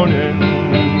this morning,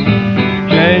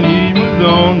 can't eat what's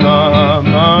on my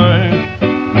mind.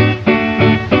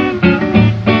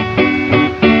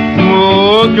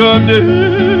 Woke up this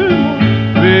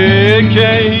morning,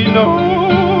 can't eat no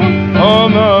on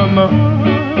my mind.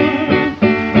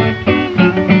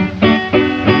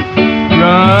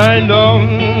 Right on,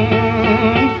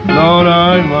 Lord,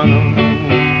 I want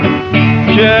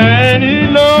can he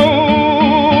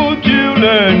know you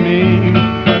let me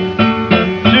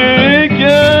take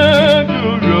care to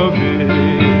rub it,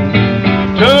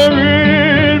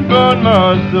 turn but my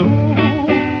soul.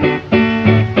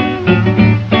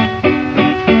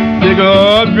 Take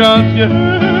up grass, yeah,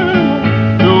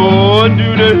 don't do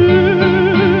the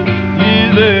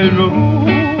easy road.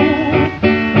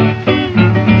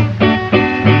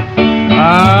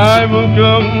 I will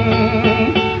come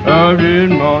every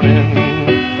morning.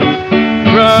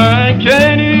 Crying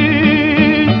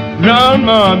candy round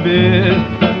my bed.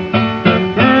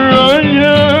 Run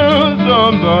here,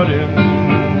 somebody.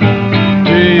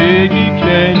 Take it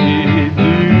candy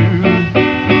blue.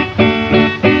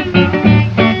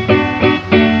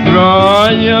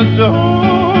 Run here,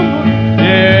 somebody.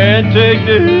 Yeah, take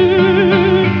the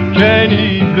candy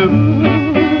blue.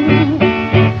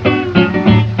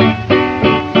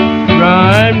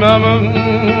 Right, mama,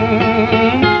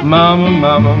 mama,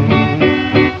 mama.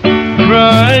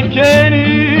 Cry, can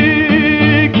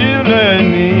he killing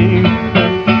me?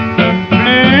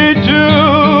 Bleed to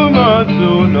my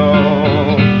soul, no.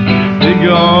 They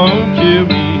gon' kill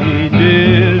me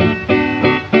dead.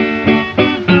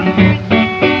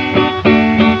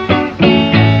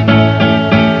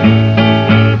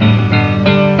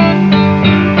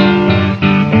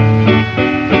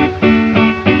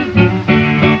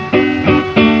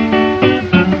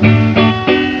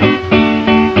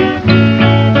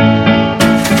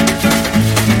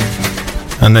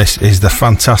 And this is the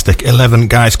fantastic 11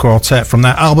 Guys Quartet from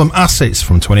their album Assets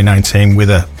from 2019 with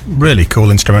a really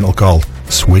cool instrumental called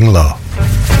Swing Low.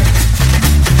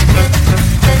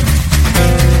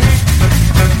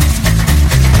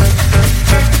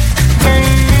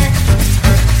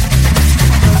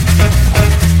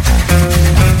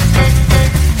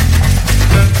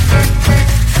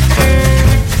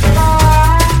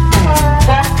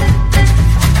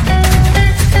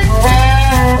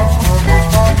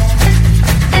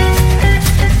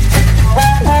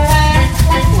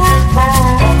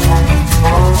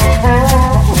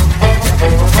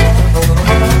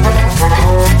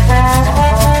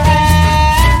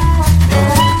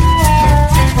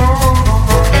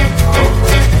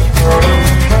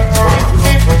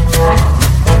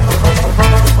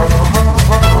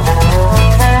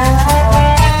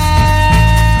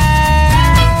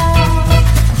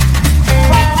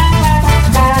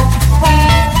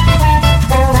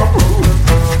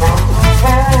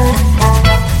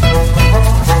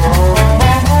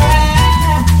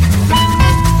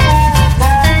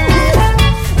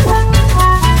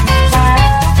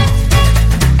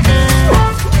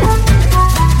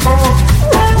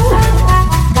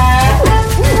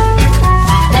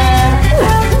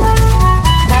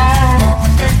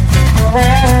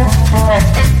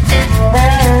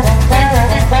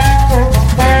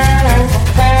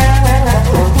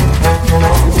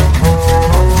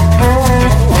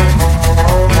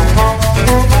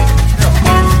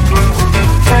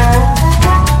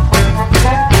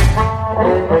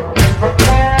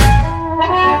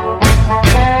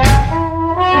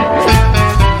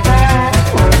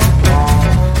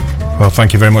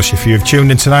 Thank you very much if you've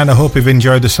tuned in tonight. I hope you've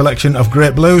enjoyed the selection of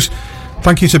great blues.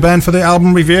 Thank you to Ben for the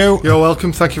album review. You're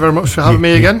welcome. Thank you very much for having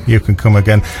me again. You can come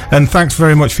again. And thanks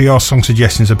very much for your song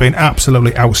suggestions. They've been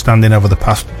absolutely outstanding over the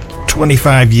past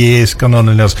 25 years gone on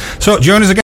in us. So join us again.